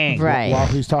let it hang. Right. While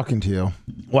he's talking to you.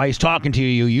 While he's talking to you,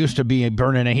 you used to be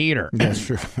burning a heater. That's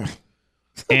true.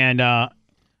 And,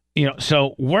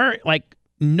 so we're like,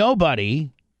 Nobody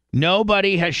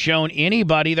has shown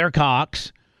anybody their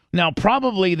cocks. Now,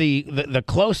 probably the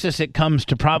closest it comes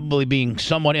to probably being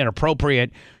somewhat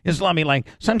inappropriate is, let me, like,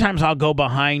 sometimes I'll go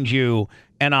behind you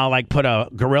and I'll, like, put a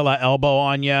gorilla elbow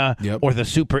on you or the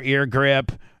super ear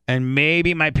grip, and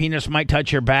maybe my penis might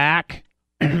touch your back.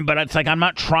 But it's like, I'm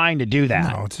not trying to do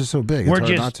that. No, it's just so big. It's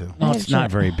hard not to. Well, it's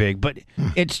not very big, but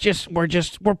it's just,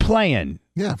 we're playing.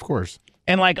 Yeah, of course.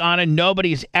 And like, Anna,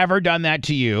 nobody's ever done that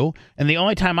to you. And the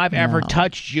only time I've ever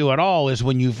touched you at all is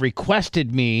when you've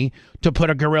requested me to put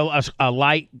a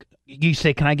light. You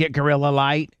say, can I get Gorilla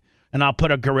Light? And I'll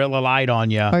put a Gorilla Light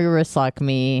on you. Or you wrist lock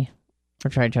me, or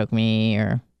try to choke me,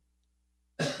 or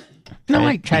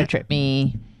try to trip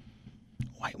me.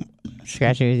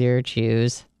 Scratch me with your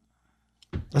shoes.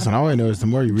 Listen, all I know is the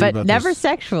more you read about But never this,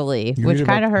 sexually, which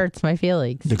kind of hurts my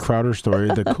feelings. the Crowder story,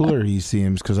 the cooler he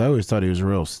seems, because I always thought he was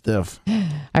real stiff.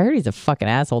 I heard he's a fucking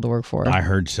asshole to work for. I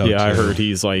heard so, Yeah, too. I heard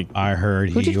he's like... I heard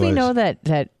Who he did was... we know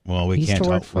that Well, we used can't to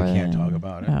work talk. for We can't them? talk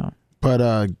about it. Oh. But,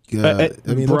 I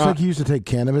mean, it looks like he used to take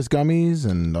cannabis gummies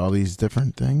and all these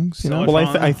different things. You know? Well,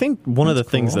 I think one of the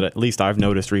things that at least I've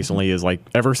noticed recently is, like,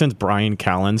 ever since Brian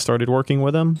Callen started working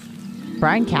with him...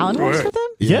 Brian Callen works with him?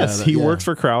 Yes, he works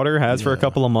for Crowder, has for a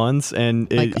couple of months,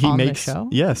 and Like he on the makes show?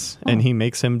 and he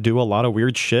makes him do a lot of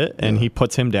weird shit, and he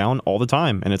puts him down all the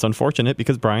time, and it's unfortunate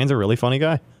because Brian's a really funny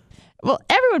guy. Well,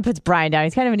 everyone puts Brian down.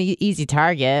 He's kind of an easy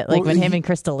target, like when him and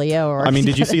Crystalio or. I mean,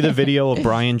 did you see the video of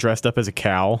Brian dressed up as a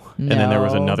cow, and then there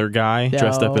was another guy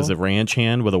dressed up as a ranch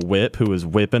hand with a whip who was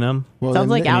whipping him? Well, sounds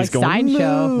like Alex Stein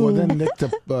show. Well, then Nick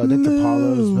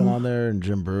DiPaolo's been on there, and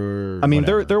Jim Brewer. I mean,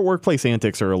 their workplace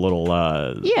antics are a little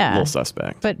little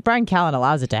suspect. But Brian Callen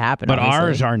allows it to happen. But obviously.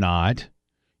 ours are not.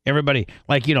 Everybody,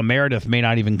 like, Meredith may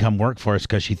not even come work for us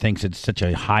because she thinks it's such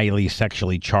a highly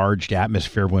sexually charged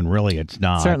atmosphere when really it's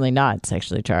not. Certainly not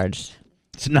sexually charged.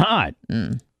 It's not.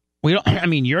 We don't. I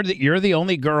mean, you're the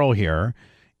only girl here,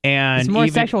 and There's more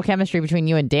sexual chemistry between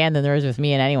you and Dan than there is with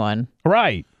me and anyone.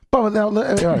 Right. But now,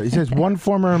 he says one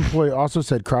former employee also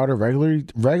said Crowder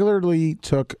regularly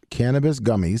took cannabis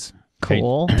gummies.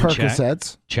 Cool.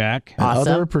 Percocets. Check. And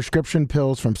other prescription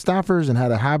pills from staffers, and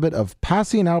had a habit of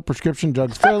passing out prescription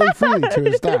drugs fairly freely to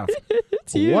his staff.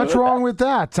 What's wrong with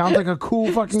that? Sounds like a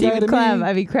cool fucking guy to Clem, me.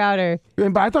 I mean Crowder.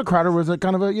 But I thought Crowder was a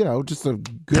kind of a, just a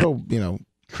good old,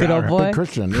 good old boy. big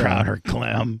Christian. Crowder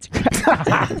Clem.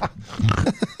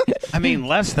 I mean,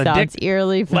 less the Sounds dick.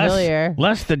 eerily familiar.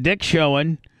 Less the dick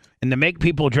showing, and to make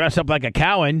people dress up like a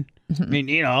cowan. I mean,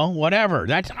 whatever.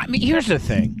 I mean, here's the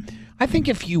thing. I think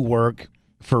if you work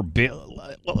for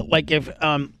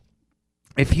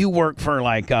if you work for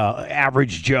like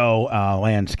average Joe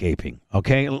landscaping,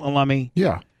 okay, Lummy?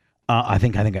 Yeah. I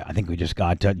think we just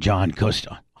got John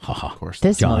Costa. Of course.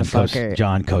 This motherfucker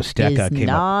John Costeca is came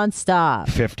nonstop. up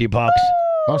 $50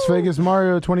 Las Vegas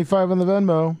Mario 25 on the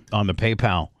Venmo. on the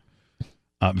PayPal,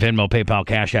 Venmo, PayPal,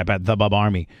 Cash App at the Bubba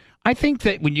Army. I think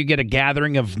that when you get a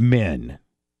gathering of men,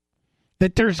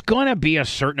 that there's going to be a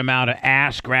certain amount of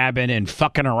ass grabbing and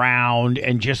fucking around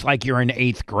and just like you're in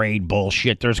 8th grade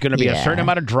bullshit. There's going to be a certain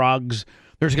amount of drugs.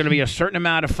 There's going to be a certain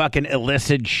amount of fucking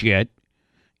illicit shit.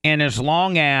 And as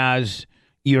long as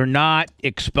you're not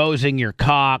exposing your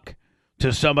cock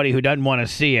to somebody who doesn't want to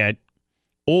see it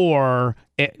or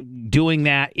doing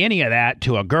any of that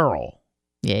to a girl.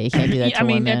 Yeah, you can't do that to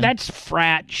women. That's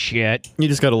frat shit. You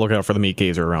just got to look out for the meat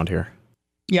gazer around here.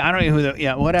 Yeah, I don't know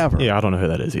who whatever. Yeah, I don't know who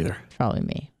that is either. Probably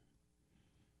me.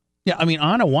 Yeah, I mean,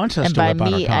 Anna wants us And to by whip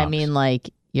out our me, cocks. I mean like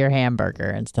your hamburger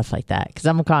and stuff like that. Because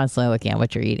I'm constantly looking at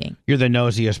what you're eating. You're the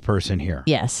nosiest person here.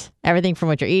 Yes. Everything from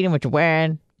what you're eating, what you're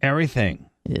wearing. Everything.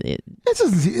 This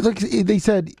is like they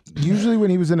said. Usually, when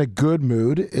he was in a good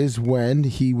mood, is when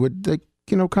he would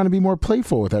kind of be more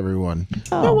playful with everyone.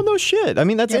 No, well, no shit. I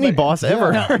mean, that's any boss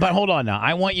ever. No, but hold on now.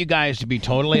 I want you guys to be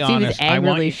totally If he was honest.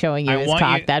 angrily showing you his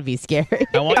cock, that'd be scary.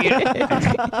 I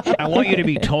want you to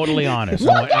be totally honest.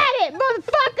 Look at it,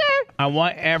 motherfucker! I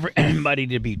want everybody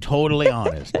to be totally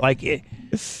honest. Like it,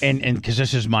 and because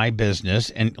this is my business,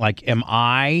 and like, am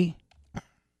I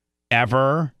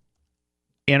ever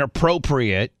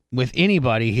inappropriate with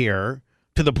anybody here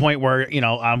to the point where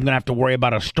I'm gonna have to worry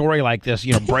about a story like this,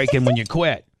 breaking when you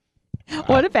quit?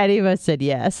 What if any of us said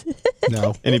yes?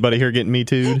 No. Anybody here getting me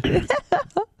too'd?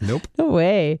 Nope. No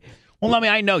way. Well, I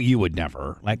mean, I know you would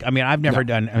never. Like, I mean, I've never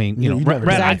done. I mean, you've never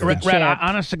Red, done anything. Red,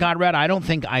 honest to God, Red, I don't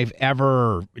think I've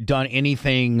ever done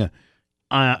anything,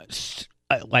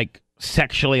 like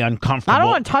sexually uncomfortable. I don't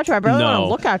want to touch her. I barely want to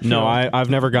look at you. No, I've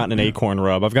never gotten an acorn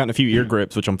rub. I've gotten a few ear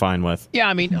grips, which I'm fine with. Yeah,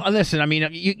 I mean, listen, I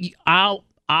mean,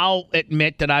 I'll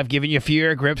admit that I've given you a few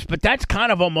ear grips, but that's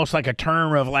kind of almost like a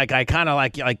term of like I kind of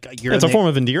like you're. It's a form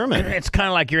of endearment. It's kind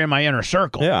of like you're in my inner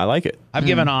circle. Yeah, I like it. I've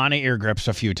given Anna ear grips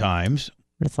a few times.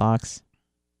 Wrist locks.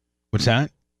 What's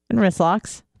that? And wrist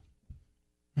locks.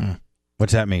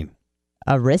 What's that mean?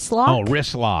 A wrist lock? Oh,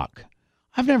 wrist lock.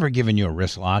 I've never given you a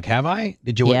wrist lock, have I?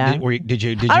 Did you? Yeah. Did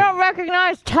you? I don't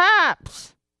recognize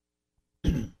taps.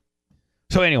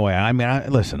 So anyway, I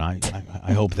mean, listen.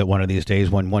 I hope that one of these days,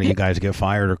 when one of you guys get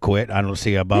fired or quit, I don't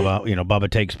see a Bubba. Bubba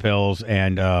takes pills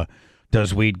and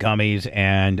does weed gummies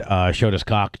and showed his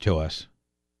cock to us.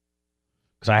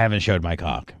 Because I haven't showed my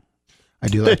cock. I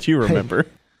do That you remember.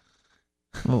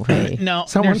 Oh, hey. No,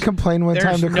 Someone complained one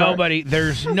time to nobody.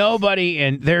 There's nobody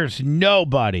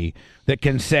that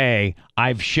can say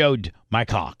I've showed my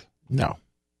cock. No.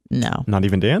 Not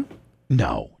even Dan?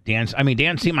 No, Dan's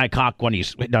seen my cock when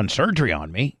he's done surgery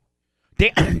on me.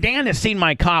 Dan has seen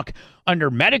my cock under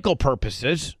medical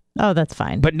purposes. Oh, that's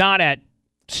fine. But not at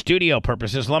studio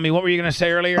purposes. Lummy, what were you going to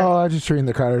say earlier? Oh, I was just reading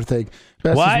the Crowder thing.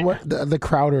 What? The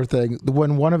Crowder thing.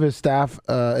 When one of his staff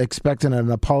expecting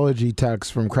an apology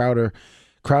text from Crowder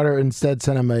instead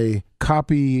sent him a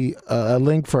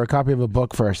link for a copy of a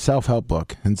book for a self-help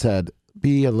book and said,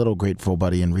 "Be a little grateful,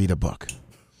 buddy, and read a book."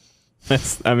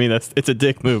 It's a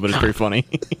dick move, but it's pretty funny.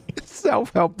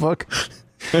 Self-help book.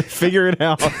 Figure it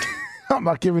out. I'm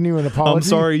not giving you an apology. I'm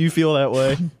sorry you feel that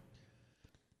way.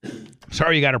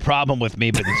 Sorry you got a problem with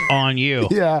me, but it's on you.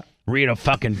 Yeah. Read a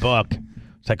fucking book.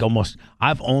 It's like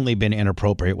I've only been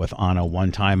inappropriate with Anna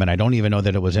one time, and I don't even know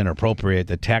that it was inappropriate.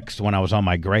 The text when I was on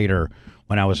my grader,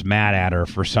 when I was mad at her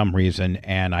for some reason,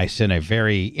 and I sent a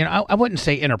very, I wouldn't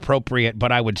say inappropriate,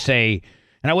 but I would say,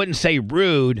 and I wouldn't say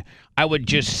rude, I would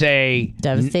just say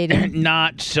devastating,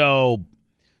 not so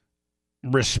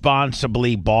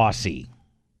responsibly bossy.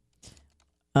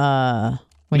 When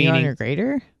you're on your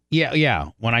grader? Yeah.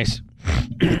 When I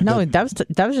no, that was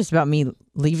just about me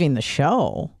leaving the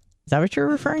show. Is that what you're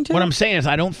referring to? What I'm saying is,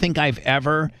 I don't think I've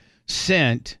ever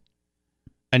sent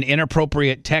an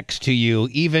inappropriate text to you,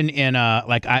 even in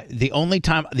the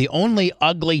only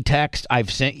ugly text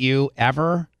I've sent you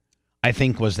ever, I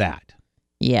think, was that.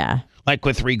 Yeah. Like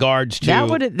with regards to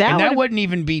that wouldn't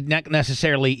even be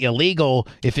necessarily illegal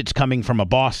if it's coming from a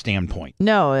boss standpoint.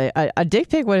 No, a dick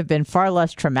pic would have been far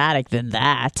less traumatic than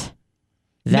that.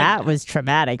 That was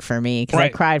traumatic for me because I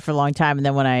cried for a long time, and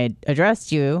then when I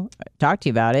addressed you, talked to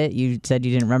you about it, you said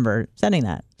you didn't remember sending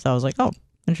that. So I was like, oh,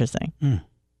 interesting.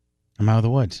 I'm out of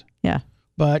the woods. Yeah.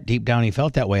 But deep down, he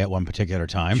felt that way at one particular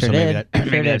time. Sure so did.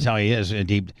 maybe that's how he is.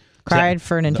 Cried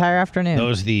for an entire afternoon.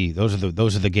 Those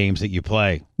are the games that you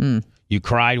play. You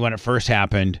cried when it first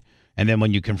happened, and then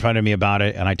when you confronted me about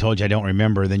it, and I told you I don't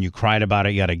remember, then you cried about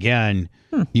it yet again.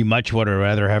 You much would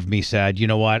rather have me said, you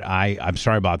know what, I'm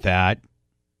sorry about that.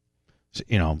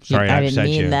 Sorry I upset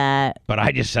you. That. But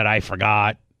I just said I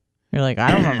forgot. You're like,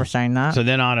 I don't remember saying that. So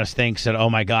then Honest thinks that, oh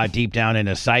my God, deep down in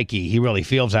his psyche, he really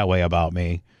feels that way about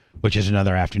me, which is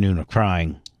another afternoon of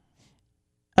crying.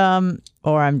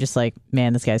 Or I'm just like,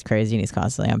 man, this guy's crazy and he's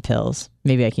constantly on pills.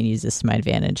 Maybe I can use this to my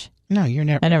advantage. No, you're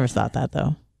never. I never thought that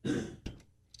though.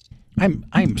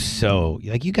 I'm so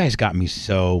like, you guys got me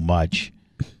so much.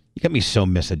 You got me so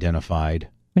misidentified.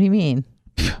 What do you mean?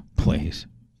 Please.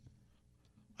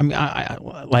 I mean, I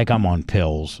like I'm on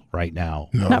pills right now.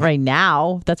 No. Not right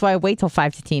now. That's why I wait till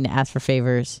 5:15 to ask for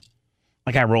favors.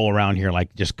 Like I roll around here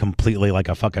like just completely like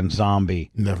a fucking zombie.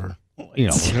 Never. Did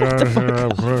you see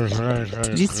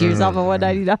yourself at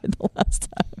 199 the last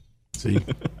time? See?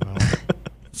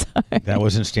 Sorry. That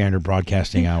wasn't standard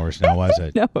broadcasting hours now, was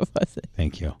it? No, it wasn't.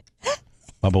 Thank you.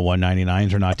 Bubba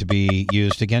 199s are not to be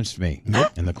used against me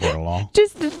in the court of law.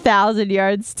 Just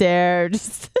 1,000-yard stare.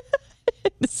 Just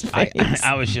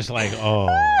I was just like, oh.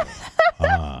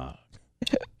 I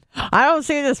don't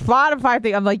see the Spotify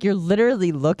thing. I'm like, you're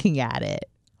literally looking at it.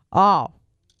 Oh.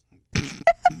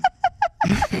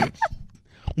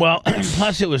 Well,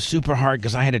 plus it was super hard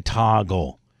because I had to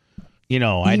toggle.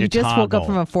 I had to just toggle. woke up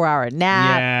from a 4-hour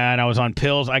nap. Yeah, and I was on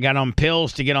pills. I got on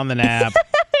pills to get on the nap.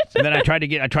 And then I tried to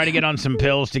get on some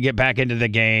pills to get back into the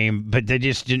game, but they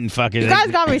just didn't fucking. You guys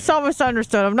got me so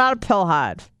misunderstood. I'm not a pill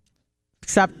head.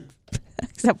 Except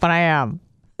when I am.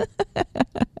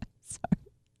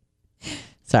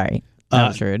 Sorry. That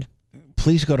was rude.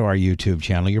 Please go to our YouTube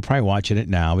channel. You're probably watching it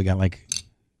now. We got I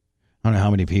don't know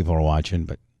how many people are watching,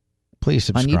 but please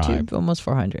subscribe. On YouTube, almost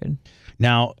 400.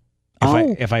 Now,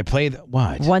 if I play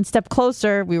what? One step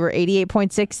closer. We were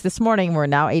 88.6 this morning. We're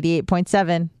now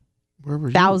 88.7. Where were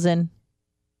you? 1,000.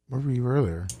 Where were you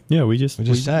earlier? Yeah, we just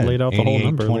said laid out the whole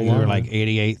number. We were like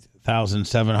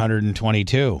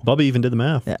 88,722. Bubba even did the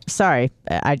math. Sorry,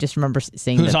 I just remember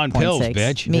seeing. Who's on pills,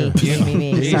 bitch? Me.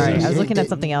 Sorry, I was looking at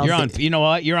something else. You're on. You know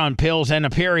what? You're on pills and a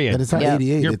period. But it's not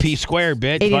 88. You're P squared,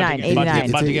 bitch. 89.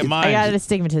 About to get mine. I got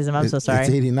astigmatism. I'm so sorry.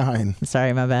 It's 89. I'm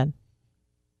sorry, my bad.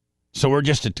 So we're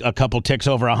just a couple ticks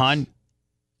over 100.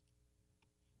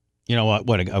 You know what?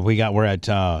 What we got? We're at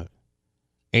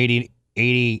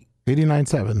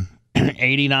 89.7.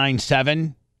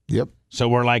 89.7. Yep. So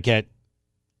we're like at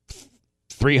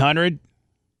 300.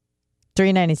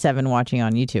 397 watching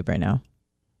on YouTube right now.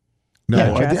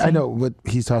 No, Yeah, I know what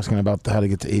he's talking about, how to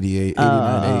get to 88,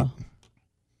 89.8.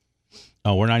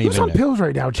 Oh, we're not Who's even on pills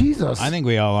right now? Jesus. I think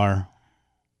we all are.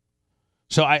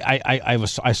 So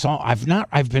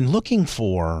I've been looking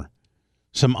for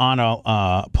some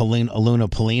Anna Polina Luna.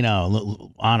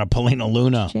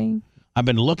 I've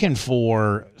been looking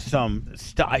for some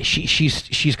stuff.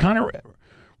 She's kind of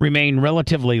remained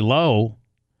relatively low.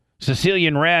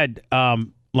 Sicilian Red,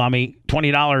 Lummy,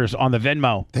 $20 on the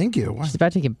Venmo. Thank you. She's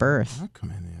about to give birth.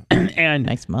 And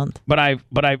next month. But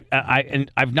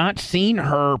I've not seen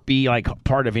her be like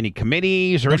part of any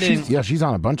committees or anything. She's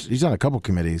on a bunch. She's on a couple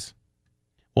committees.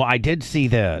 Well, I did see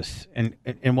this, and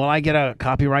will I get a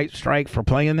copyright strike for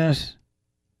playing this?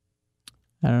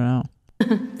 I don't know.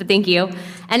 But thank you.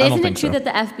 And isn't it true that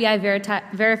the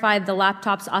FBI verified the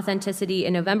laptop's authenticity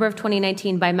in November of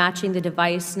 2019 by matching the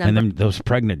device number? And then those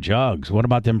pregnant jugs. What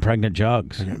about them pregnant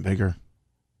jugs? They're getting bigger.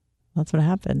 That's what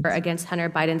happened. Against Hunter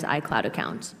Biden's iCloud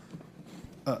account.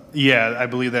 Yeah, I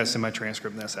believe that's in my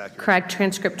transcript, and that's accurate. Correct.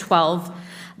 Transcript 12.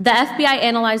 The FBI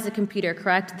analyzed the computer,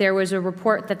 correct? There was a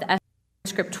report that the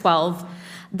Transcript 12.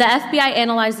 The FBI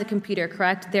analyzed the computer,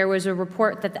 correct? There was a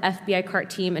report that the FBI CART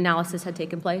team analysis had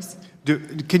taken place.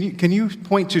 Can you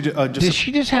point to just? Does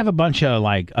she just have a bunch of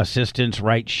like assistants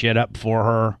write shit up for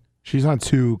her? She's on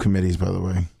 2 committees, by the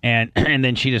way. And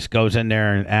then she just goes in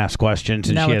there and asks questions.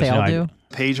 And Isn't that she what has they all do?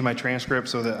 Page of my transcript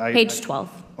so that I. Page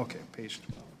 12. Okay, page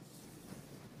 12.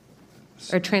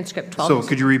 Or transcript 12. So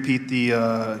could you repeat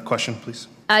the question, please?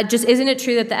 Just isn't it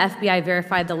true that the FBI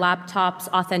verified the laptop's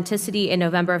authenticity in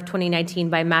November of 2019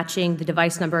 by matching the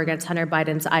device number against Hunter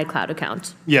Biden's iCloud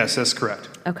account? Yes, that's correct.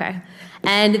 Okay.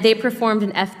 And they performed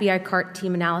an FBI CART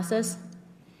team analysis?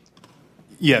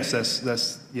 Yes,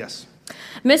 that's yes.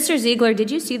 Mr. Ziegler,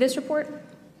 did you see this report?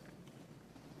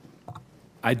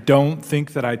 I don't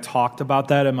think that I talked about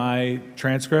that in my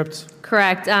transcript.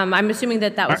 Correct. I'm assuming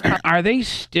that was... Are they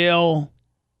still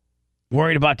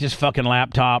worried about this fucking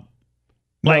laptop?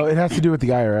 No, it has to do with the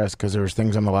IRS because there was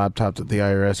things on the laptop that the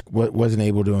IRS wasn't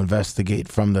able to investigate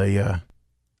from the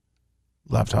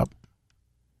laptop.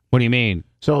 What do you mean?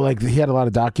 So, like, he had a lot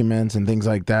of documents and things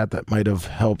like that might have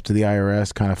helped the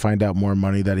IRS kind of find out more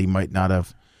money that he might not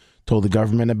have told the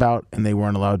government about, and they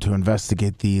weren't allowed to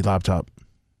investigate the laptop.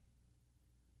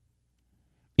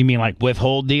 You mean like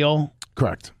withhold deal?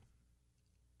 Correct.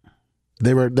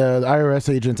 The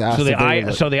IRS agents asked.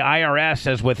 So the IRS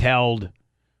has withheld.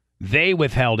 They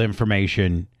withheld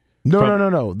information.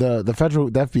 No. The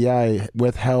FBI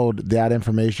withheld that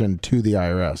information to the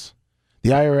IRS.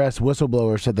 The IRS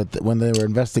whistleblower said that when they were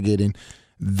investigating,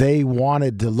 they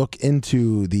wanted to look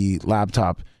into the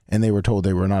laptop, and they were told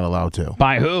they were not allowed to.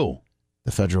 By who?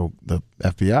 The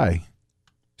FBI,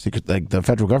 secret, like the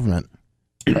federal government.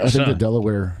 I think the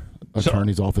Delaware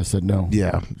attorney's office said no.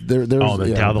 Yeah,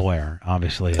 Delaware,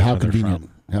 obviously. How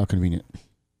convenient. How convenient.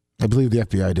 I believe the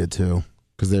FBI did too,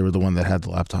 because they were the one that had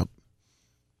the laptop.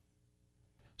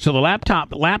 So the laptop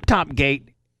gate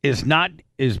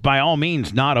is by all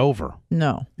means not over.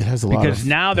 No, it has a lot because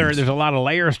now there's a lot of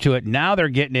layers to it. Now they're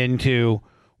getting into,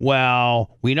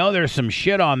 well, we know there's some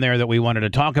shit on there that we wanted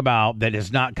to talk about that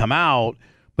has not come out,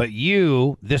 but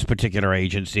this particular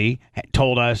agency,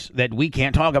 told us that we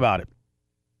can't talk about it.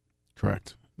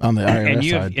 Correct. On the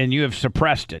IRS side. And you have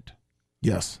suppressed it.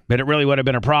 Yes. But it really would have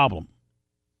been a problem.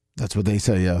 That's what they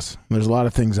say, yes. There's a lot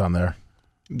of things on there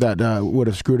that would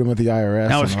have screwed him with the IRS.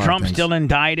 Now, is Trump still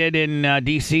indicted in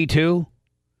D.C. too?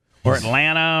 Or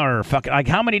Atlanta? Or like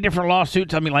how many different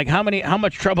lawsuits? I mean, like how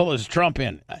much trouble is Trump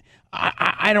in?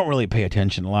 I don't really pay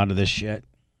attention to a lot of this shit.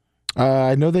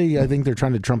 I think they're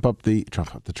trying to trump up the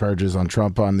charges on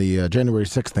Trump on the January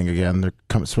 6th thing again. They're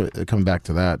coming back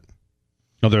to that.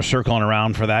 Oh, they're circling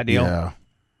around for that deal? Yeah.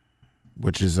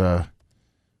 Which is, I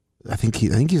think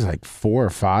he's like 4 or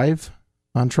 5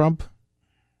 on Trump.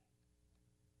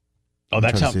 Oh,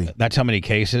 that's how many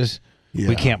cases? Yeah.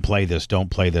 We can't play this. Don't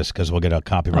play this because we'll get a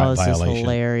copyright violation. This is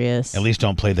hilarious. At least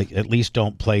don't play the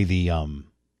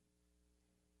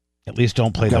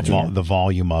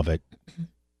volume of it.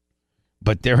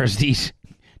 But there's these.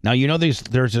 Now,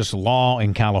 there's this law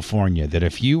in California that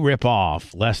if you rip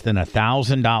off less than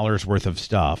 $1,000 worth of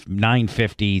stuff,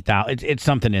 $950,000, it's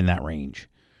something in that range.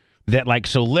 That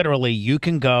so literally you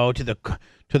can go to the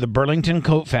Burlington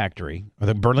Coat Factory or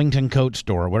the Burlington Coat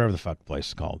Store, whatever the fuck the place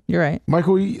is called. You're right.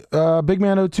 Michael, Big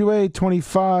Man 028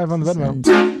 25 on the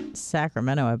Venmo.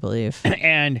 Sacramento, I believe.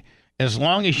 And as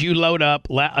long as you load up,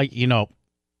 less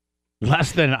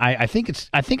than I think it's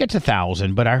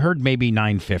 1,000, but I heard maybe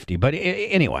 950. But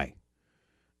anyway,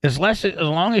 as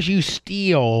long as you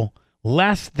steal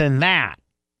less than that,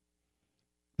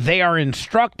 they are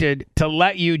instructed to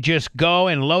let you just go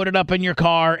and load it up in your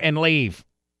car and leave.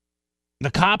 The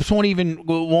cops won't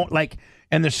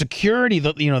and the security,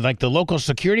 like the local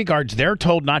security guards, they're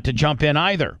told not to jump in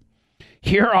either.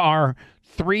 Here are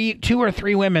 2 or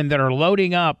 3 women that are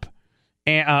loading up,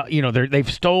 and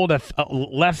they've stole just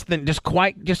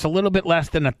a little bit less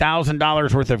than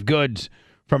 $1,000 worth of goods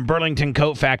from Burlington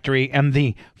Coat Factory, and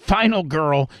the final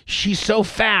girl, she's so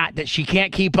fat that she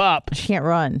can't keep up. She can't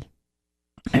run.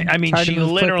 I mean, she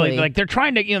literally quickly. They're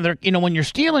trying to, when you're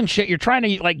stealing shit, you're trying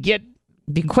to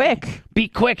be quick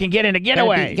and get in a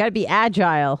getaway. You got to be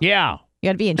agile. Yeah. You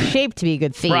got to be in shape to be a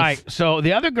good thief. Right. So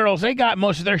the other girls, they got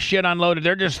most of their shit unloaded.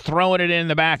 They're just throwing it in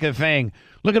the back of the thing.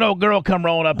 Look at old girl come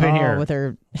rolling up in here with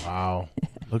her. Wow.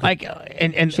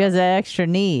 And she has an extra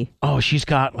knee. Oh, she's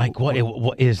got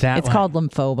what is that? It's called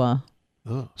lymphoma.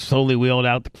 Slowly wheeled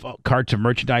out the carts of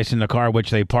merchandise in the car, which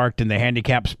they parked in the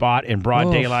handicap spot in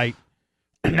broad daylight.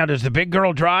 Now, does the big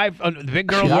girl drive? The big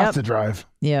girl has to drive.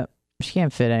 Yep. She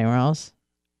can't fit anywhere else.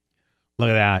 Look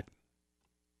at that.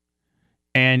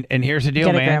 And here's the deal,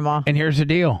 Get it, man. Grandma. And here's the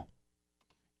deal.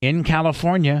 In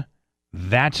California,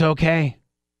 that's okay.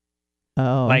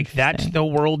 Oh, that's the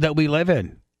world that we live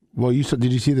in. Well,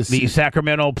 did you see this? The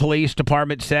Sacramento Police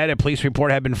Department said a police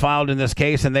report had been filed in this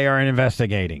case, and they are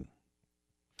investigating.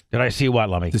 Did I see what,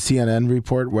 Lummy? The CNN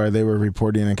report where they were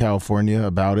reporting in California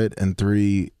about it, and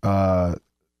 3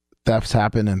 thefts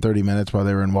happened in 30 minutes while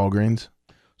they were in Walgreens.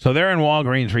 So they're in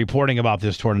Walgreens reporting about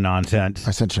this sort of nonsense.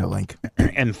 I sent you a link.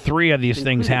 And 3 of these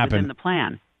things happen. Within the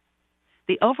plan.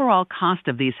 The overall cost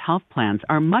of these health plans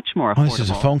are much more affordable. Oh, this is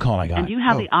a phone call I got. And you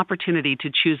have the opportunity to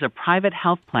choose a private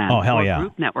health plan or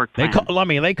group network plan. They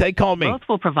called me. Both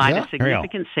will provide a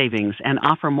significant savings and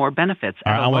offer more benefits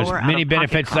at a lower as many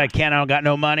benefits as I can. I don't got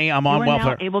no money. I'm on welfare.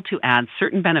 You are now able to add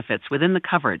certain benefits within the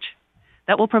coverage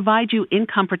that will provide you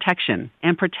income protection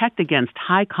and protect against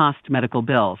high-cost medical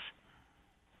bills.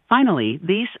 Finally,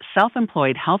 these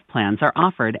self-employed health plans are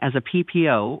offered as a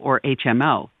PPO or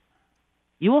HMO.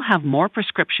 You will have more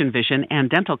prescription vision and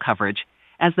dental coverage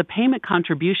as the payment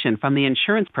contribution from the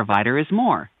insurance provider is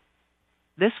more.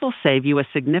 This will save you a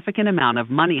significant amount of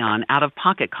money on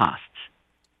out-of-pocket costs.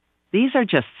 These are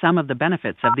just some of the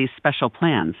benefits of these special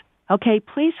plans. Okay,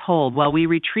 please hold while we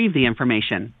retrieve the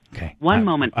information. Okay. One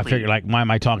moment, please. I figured, why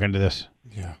am I talking to this?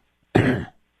 Yeah.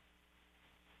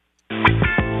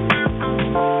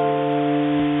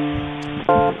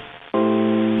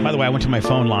 By the way, I went to my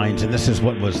phone lines, and this is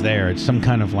what was there. It's some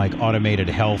kind of automated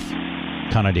health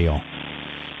kind of deal.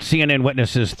 CNN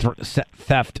witnesses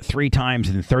theft 3 times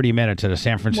in 30 minutes at a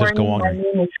San Francisco Walgreens. My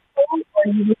name is Cole. Are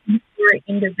you looking for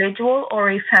individual or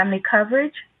a family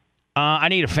coverage? I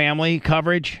need a family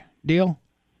coverage deal.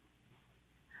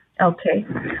 Okay.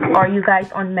 Are you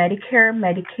guys on Medicare,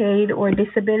 Medicaid, or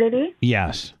disability?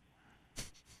 Yes.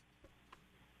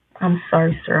 I'm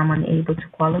sorry, sir. I'm unable to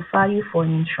qualify you for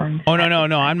an insurance. Oh,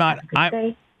 no. I'm not.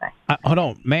 Hold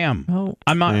on, ma'am. Oh.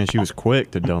 I'm not. Man, she was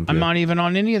quick to dump you. I'm not even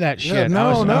on any of that shit. Yeah,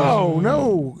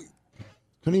 no.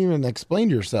 Couldn't even explain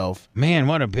yourself. Man,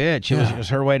 what a bitch. It was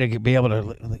her way to be able to.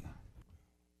 Fucking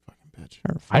bitch.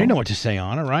 I didn't know what to say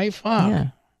on it, right? Fuck. Yeah.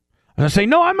 I was going to say,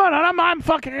 no, I'm not. I'm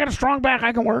fucking. I got a strong back.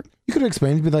 I can work. You could have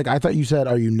explained, be like, I thought you said,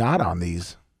 are you not on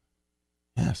these?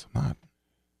 Yes, I'm not.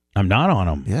 I'm not on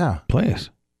them. Yeah.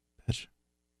 Please.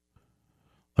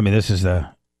 I mean, this is the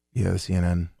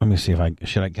CNN. Let me see if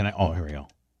can I? Oh, here we go.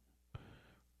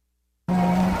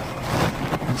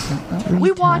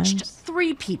 We watched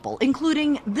 3 people,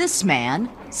 including this man,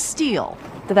 steal.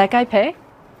 Did that guy pay?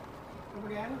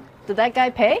 Did that guy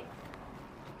pay?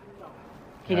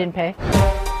 He didn't pay.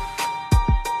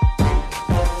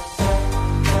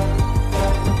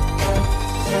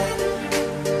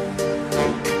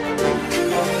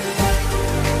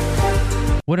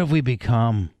 What have we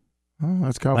become? Oh,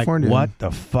 that's California. What the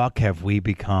fuck have we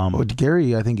become? Well,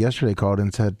 Gary, I think yesterday called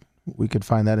and said we could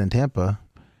find that in Tampa.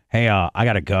 Hey, I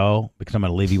got to go because I'm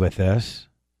going to leave you with this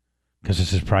because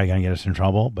this is probably going to get us in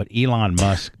trouble. But Elon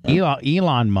Musk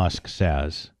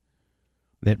says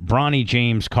that Bronny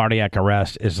James' cardiac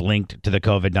arrest is linked to the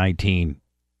COVID-19.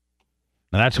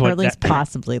 Now that's what, or at least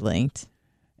possibly linked.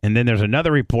 And then there's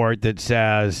another report that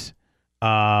says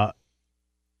LeBron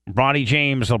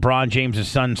James'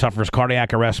 son, suffers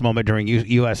cardiac arrest moment during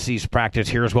USC's practice.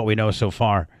 Here's what we know so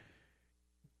far.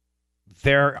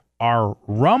 There are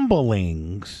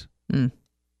rumblings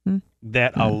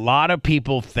that a lot of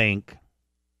people think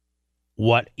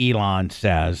what Elon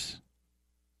says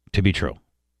to be true.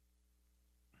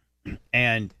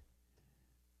 And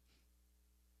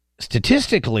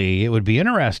statistically, it would be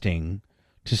interesting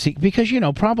to see, because,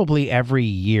 probably every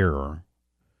year,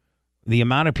 the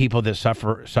amount of people that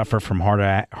suffer from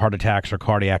heart attacks or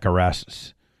cardiac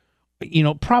arrests,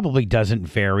 probably doesn't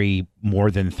vary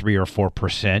more than 3 or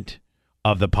 4%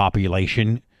 of the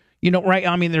population. Right?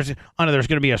 I mean, there's going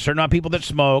to be a certain amount of people that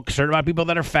smoke, certain amount of people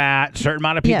that are fat, certain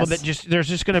amount of people that there's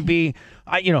just going to be,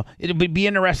 it would be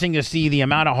interesting to see the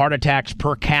amount of heart attacks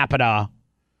per capita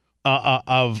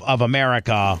of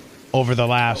America over the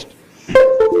last,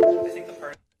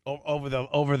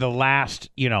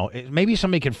 maybe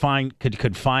somebody could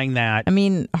find that. I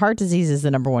mean, heart disease is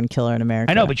the number one killer in America.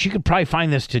 I know, but you could probably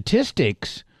find the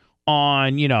statistics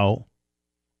on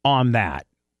that.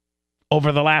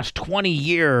 Over the last 20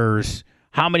 years,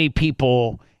 how many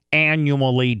people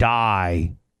annually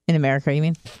die? In America, you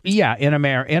mean? Yeah, in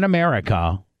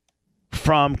America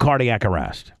from cardiac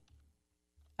arrest.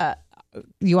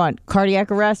 You want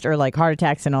cardiac arrest or like heart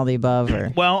attacks and all the above?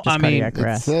 Or well, just cardiac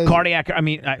arrest? Cardiac.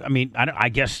 I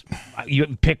guess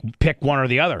you pick one or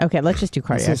the other. Okay, let's just do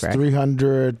cardiac arrest.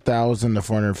 300,000 to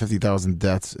 450,000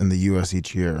 deaths in the U.S.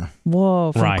 each year.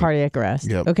 Whoa, from cardiac arrest.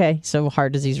 Yep. Okay, so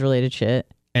heart disease related shit.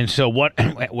 And so what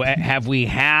have we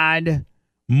had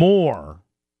more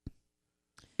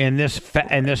in this past?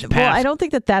 Well, I don't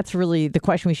think that's really the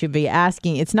question we should be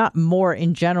asking. It's not more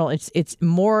in general. It's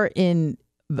more in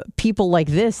people like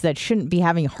this that shouldn't be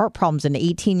having heart problems. An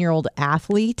 18-year-old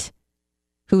athlete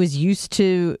who is used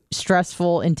to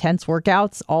stressful, intense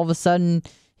workouts, all of a sudden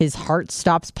his heart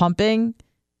stops pumping.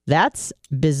 That's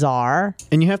bizarre.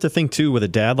 And you have to think, too, with a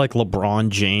dad like LeBron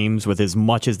James, with as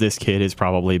much as this kid has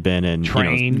probably been in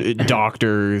trained,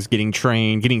 doctors, getting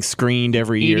trained, getting screened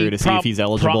every year to see if he's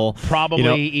eligible.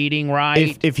 Probably eating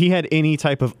right. If he had any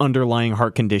type of underlying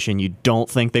heart condition, you don't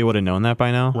think they would have known that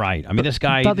by now? Right. I mean, this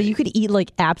guy... Bubba, you could eat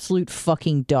like absolute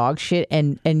fucking dog shit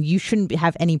and you shouldn't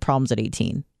have any problems at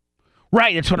 18.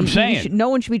 Right, that's what I'm saying. No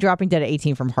one should be dropping dead at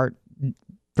 18 from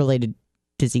heart-related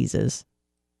diseases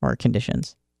or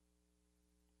conditions.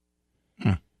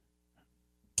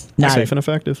 Safe and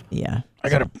effective. Yeah. I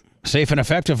got a safe and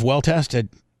effective, well tested.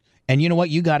 And you know what?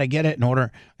 You got to get it in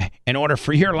order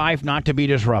for your life not to be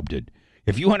disrupted.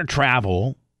 If you want to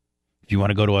travel, if you want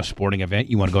to go to a sporting event,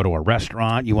 you want to go to a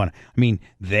restaurant,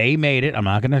 they made it. I'm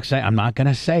not going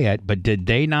to say it, but did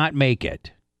they not make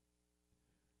it?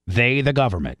 They, the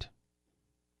government,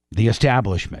 the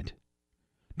establishment,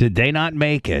 did they not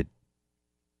make it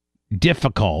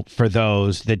difficult for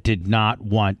those that did not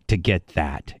want to get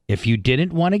that? If you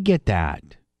didn't want to get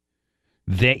that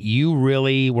you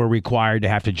really were required to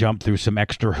have to jump through some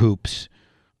extra hoops,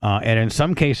 and in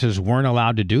some cases weren't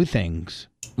allowed to do things.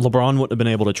 LeBron wouldn't have been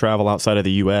able to travel outside of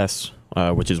the U.S.,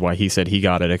 which is why he said he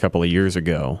got it a couple of years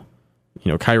ago.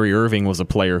 Kyrie Irving was a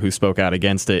player who spoke out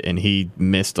against it, and he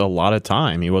missed a lot of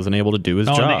time. He wasn't able to do his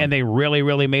job. And they really,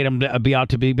 really made him be out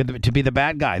to be the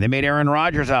bad guy. They made Aaron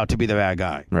Rodgers out to be the bad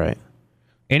guy. Right.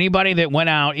 Anybody that went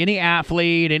out, any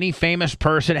athlete, any famous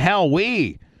person, hell,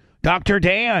 Dr.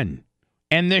 Dan,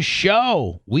 and this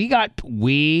show, we got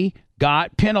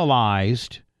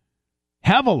penalized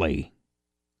heavily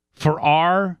for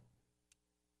our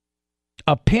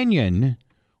opinion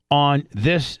on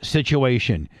this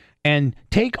situation. And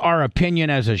take our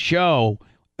opinion as a show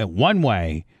one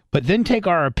way, but then take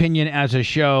our opinion as a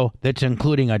show that's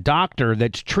including a doctor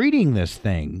that's treating this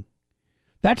thing.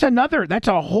 That's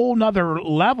a whole nother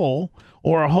level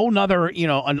or a whole nother,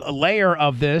 a layer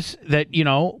of this that,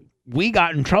 we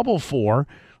got in trouble for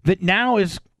that now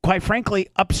is, quite frankly,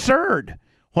 absurd.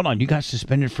 Hold on. You got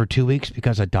suspended for 2 weeks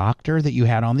because a doctor that you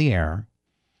had on the air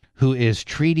who is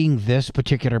treating this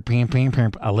particular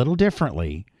a little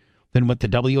differently than what the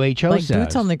WHO says. Like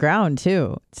boots on the ground,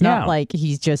 too. It's not like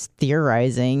he's just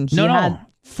theorizing. He had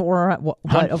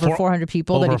over 400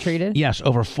 people that he treated? Yes,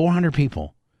 over 400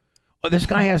 people. This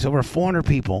guy has over 400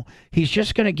 people. He's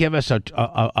just going to give us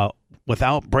a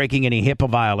without breaking any HIPAA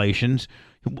violations,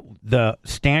 the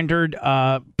standard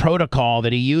protocol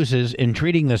that he uses in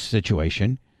treating this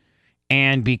situation.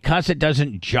 And because it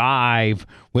doesn't jive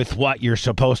with what you're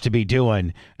supposed to be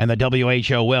doing, and the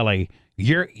WHO, Willie,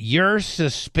 you're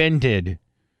suspended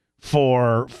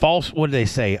for false. What did they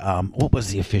say? What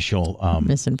was the official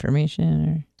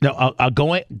misinformation?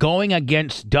 Going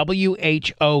against WHO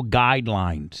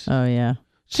guidelines. Oh yeah.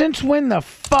 Since when the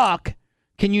fuck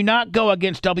can you not go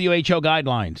against WHO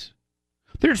guidelines?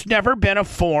 There's never been a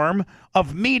form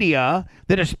of media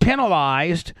that has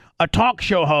penalized a talk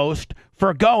show host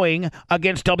for going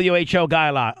against WHO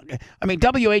guidelines. I mean,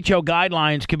 WHO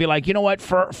guidelines could be like, you know what,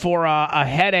 for a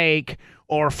headache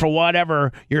or for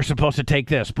whatever, you're supposed to take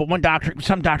this. But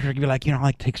some doctors could be like, you know, I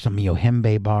like to take some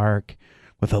yohimbe bark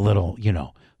with a little, you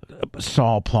know,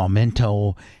 saw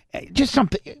palmetto, just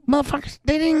something. Motherfuckers,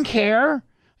 they didn't care.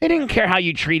 They didn't care how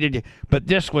you treated it. But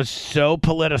this was so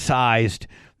politicized.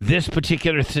 This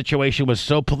particular situation was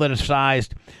so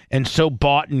politicized and so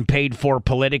bought and paid for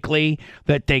politically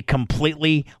that they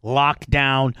completely locked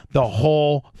down the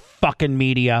whole fucking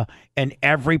media and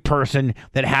every person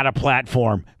that had a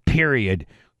platform, period.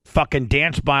 Fucking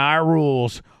dance by our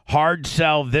rules, hard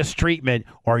sell this treatment,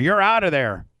 or you're out of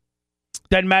there.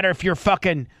 Doesn't matter if you're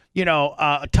fucking, you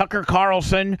know, Tucker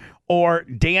Carlson or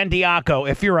Dan Diaco.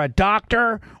 If you're a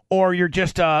doctor or you're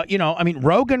just, you know, I mean,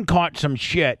 Rogan caught some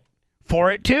shit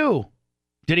for it too.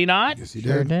 Did he not? Yes, he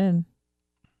Sure did.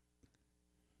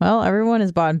 Well, everyone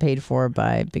is bought and paid for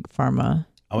by Big Pharma.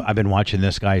 I've been watching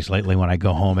this guys lately when I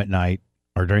go home at night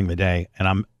or during the day,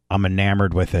 and I'm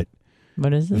enamored with it.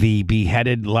 What is it? The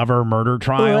beheaded lover murder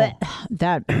trial.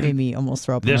 That made me almost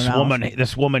throw up. in my mouth.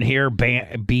 This woman here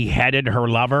beheaded her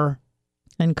lover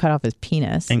and cut off his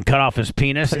penis. And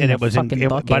it was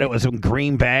in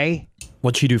Green Bay.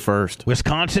 What'd she do first?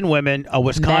 Wisconsin woman,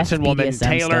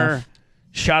 Taylor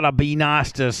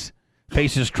Shadabinastis,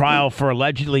 faces trial for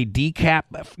allegedly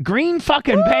Green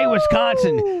fucking Bay,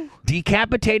 Wisconsin,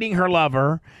 decapitating her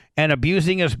lover and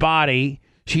abusing his body.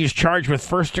 She is charged with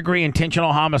first-degree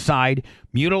intentional homicide,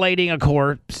 mutilating a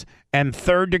corpse, and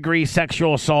third-degree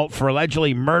sexual assault for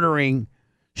allegedly murdering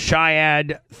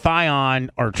Shiad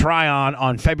Tryon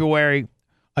on February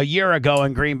a year ago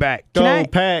in Green Bay.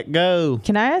 Pack, go.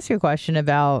 Can I ask you a question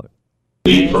about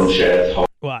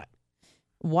what?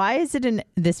 Why is it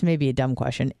this may be a dumb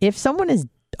question. If someone is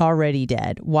already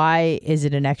dead, why is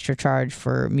it an extra charge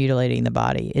for mutilating the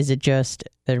body? Is it just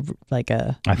I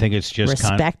think it's just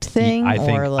respect thing?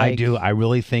 I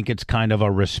really think it's kind of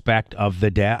a respect of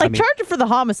the death. Charge her for the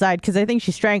homicide because I think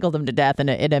she strangled him to death in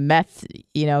a meth,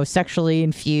 sexually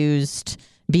infused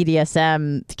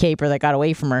BDSM caper that got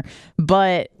away from her.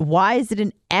 But why is it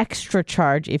an extra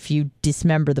charge if you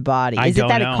dismember the body? Is it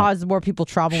that it causes more people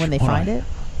trouble when they find it?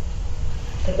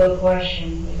 It's a good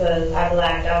question because I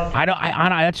blacked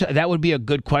out. That would be a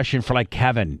good question for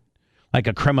Kevin, like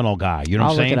a criminal guy. You know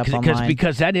what I'm saying?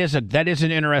 Because that is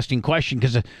an interesting question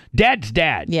because dad's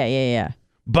dad. Yeah.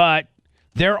 But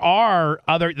there are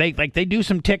other they do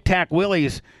some tic tac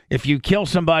willies if you kill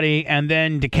somebody and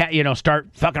then start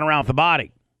fucking around with the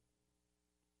body.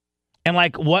 And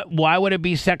why would it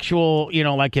be sexual?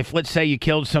 If let's say you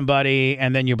killed somebody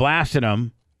and then you blasted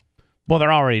them. Well,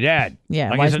 they're already dead.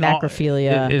 Yeah, why is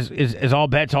necrophilia? Is all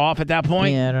bets off at that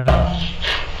point? Yeah, I don't know.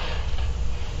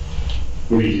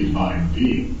 What do you find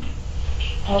being?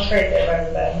 I'll straight there by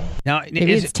the bed. Now,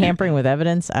 maybe it's tampering with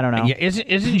evidence. I don't know. Yeah,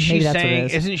 isn't she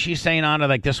saying? Isn't she saying on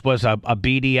it this was a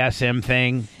BDSM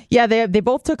thing? Yeah, they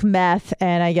both took meth,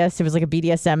 and I guess it was a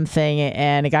BDSM thing,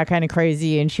 and it got kind of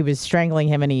crazy, and she was strangling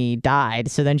him, and he died.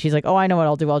 So then she's like, "Oh, I know what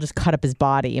I'll do. I'll just cut up his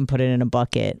body and put it in a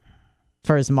bucket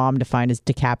for his mom to find his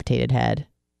decapitated head."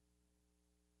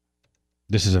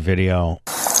 This is a video.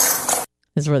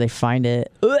 This is where they find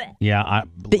it. Yeah.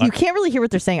 But you can't really hear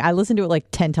what they're saying. I listened to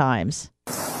it 10 times.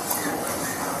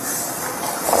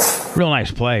 Real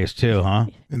nice place, too, huh?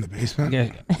 In the basement?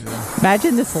 Yeah.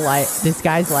 Imagine this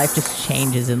guy's life just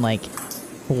changes in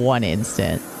one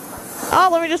instant. Oh,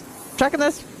 let me just check in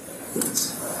this.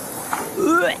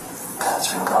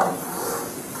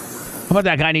 How about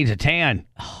that guy needs a tan?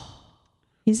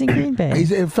 He's in Green Bay.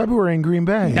 He's in February in Green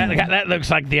Bay. That looks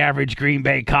like the average Green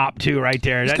Bay cop too, right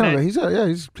there. He's kind of a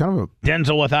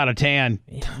Denzel without a tan.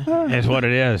 Is what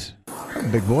it is.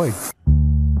 Big boy.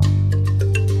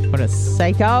 What a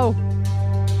psycho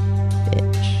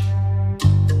bitch.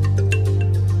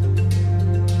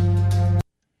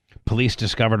 Police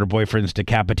discovered her boyfriend's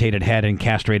decapitated head and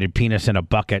castrated penis in a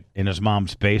bucket in his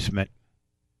mom's basement.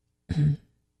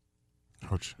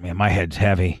 Ouch. Man, my head's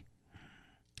heavy.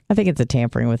 I think it's a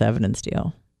tampering with evidence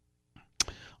deal.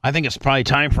 I think it's probably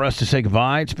time for us to say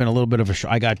goodbye. It's been a little bit of a show.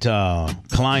 I got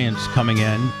clients coming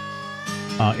in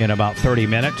about 30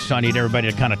 minutes. So I need everybody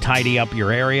to kind of tidy up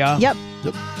your area. Yep.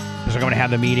 Because we're going to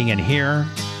have the meeting in here.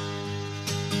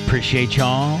 Appreciate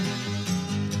y'all.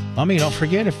 Don't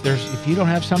forget, if you don't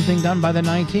have something done by the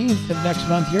 19th of next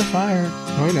month, you're fired.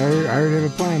 Oh, no, I already have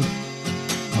it planned.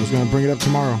 I was going to bring it up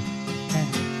tomorrow.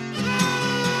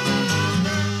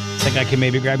 Think I can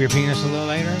maybe grab your penis a little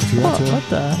later? If you want to. What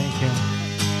the? Thank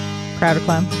you. Crowder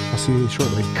Clown. I'll see you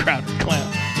shortly. Crowder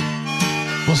Clown.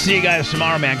 We'll see you guys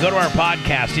tomorrow, man. Go to our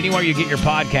podcast. Anywhere you get your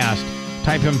podcast,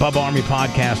 Type in Bubba Army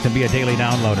Podcast and be a daily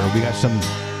downloader. We got some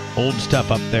old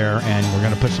stuff up there, and we're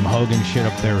going to put some Hogan shit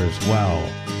up there as well.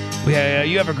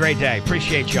 You have a great day.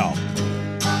 Appreciate y'all.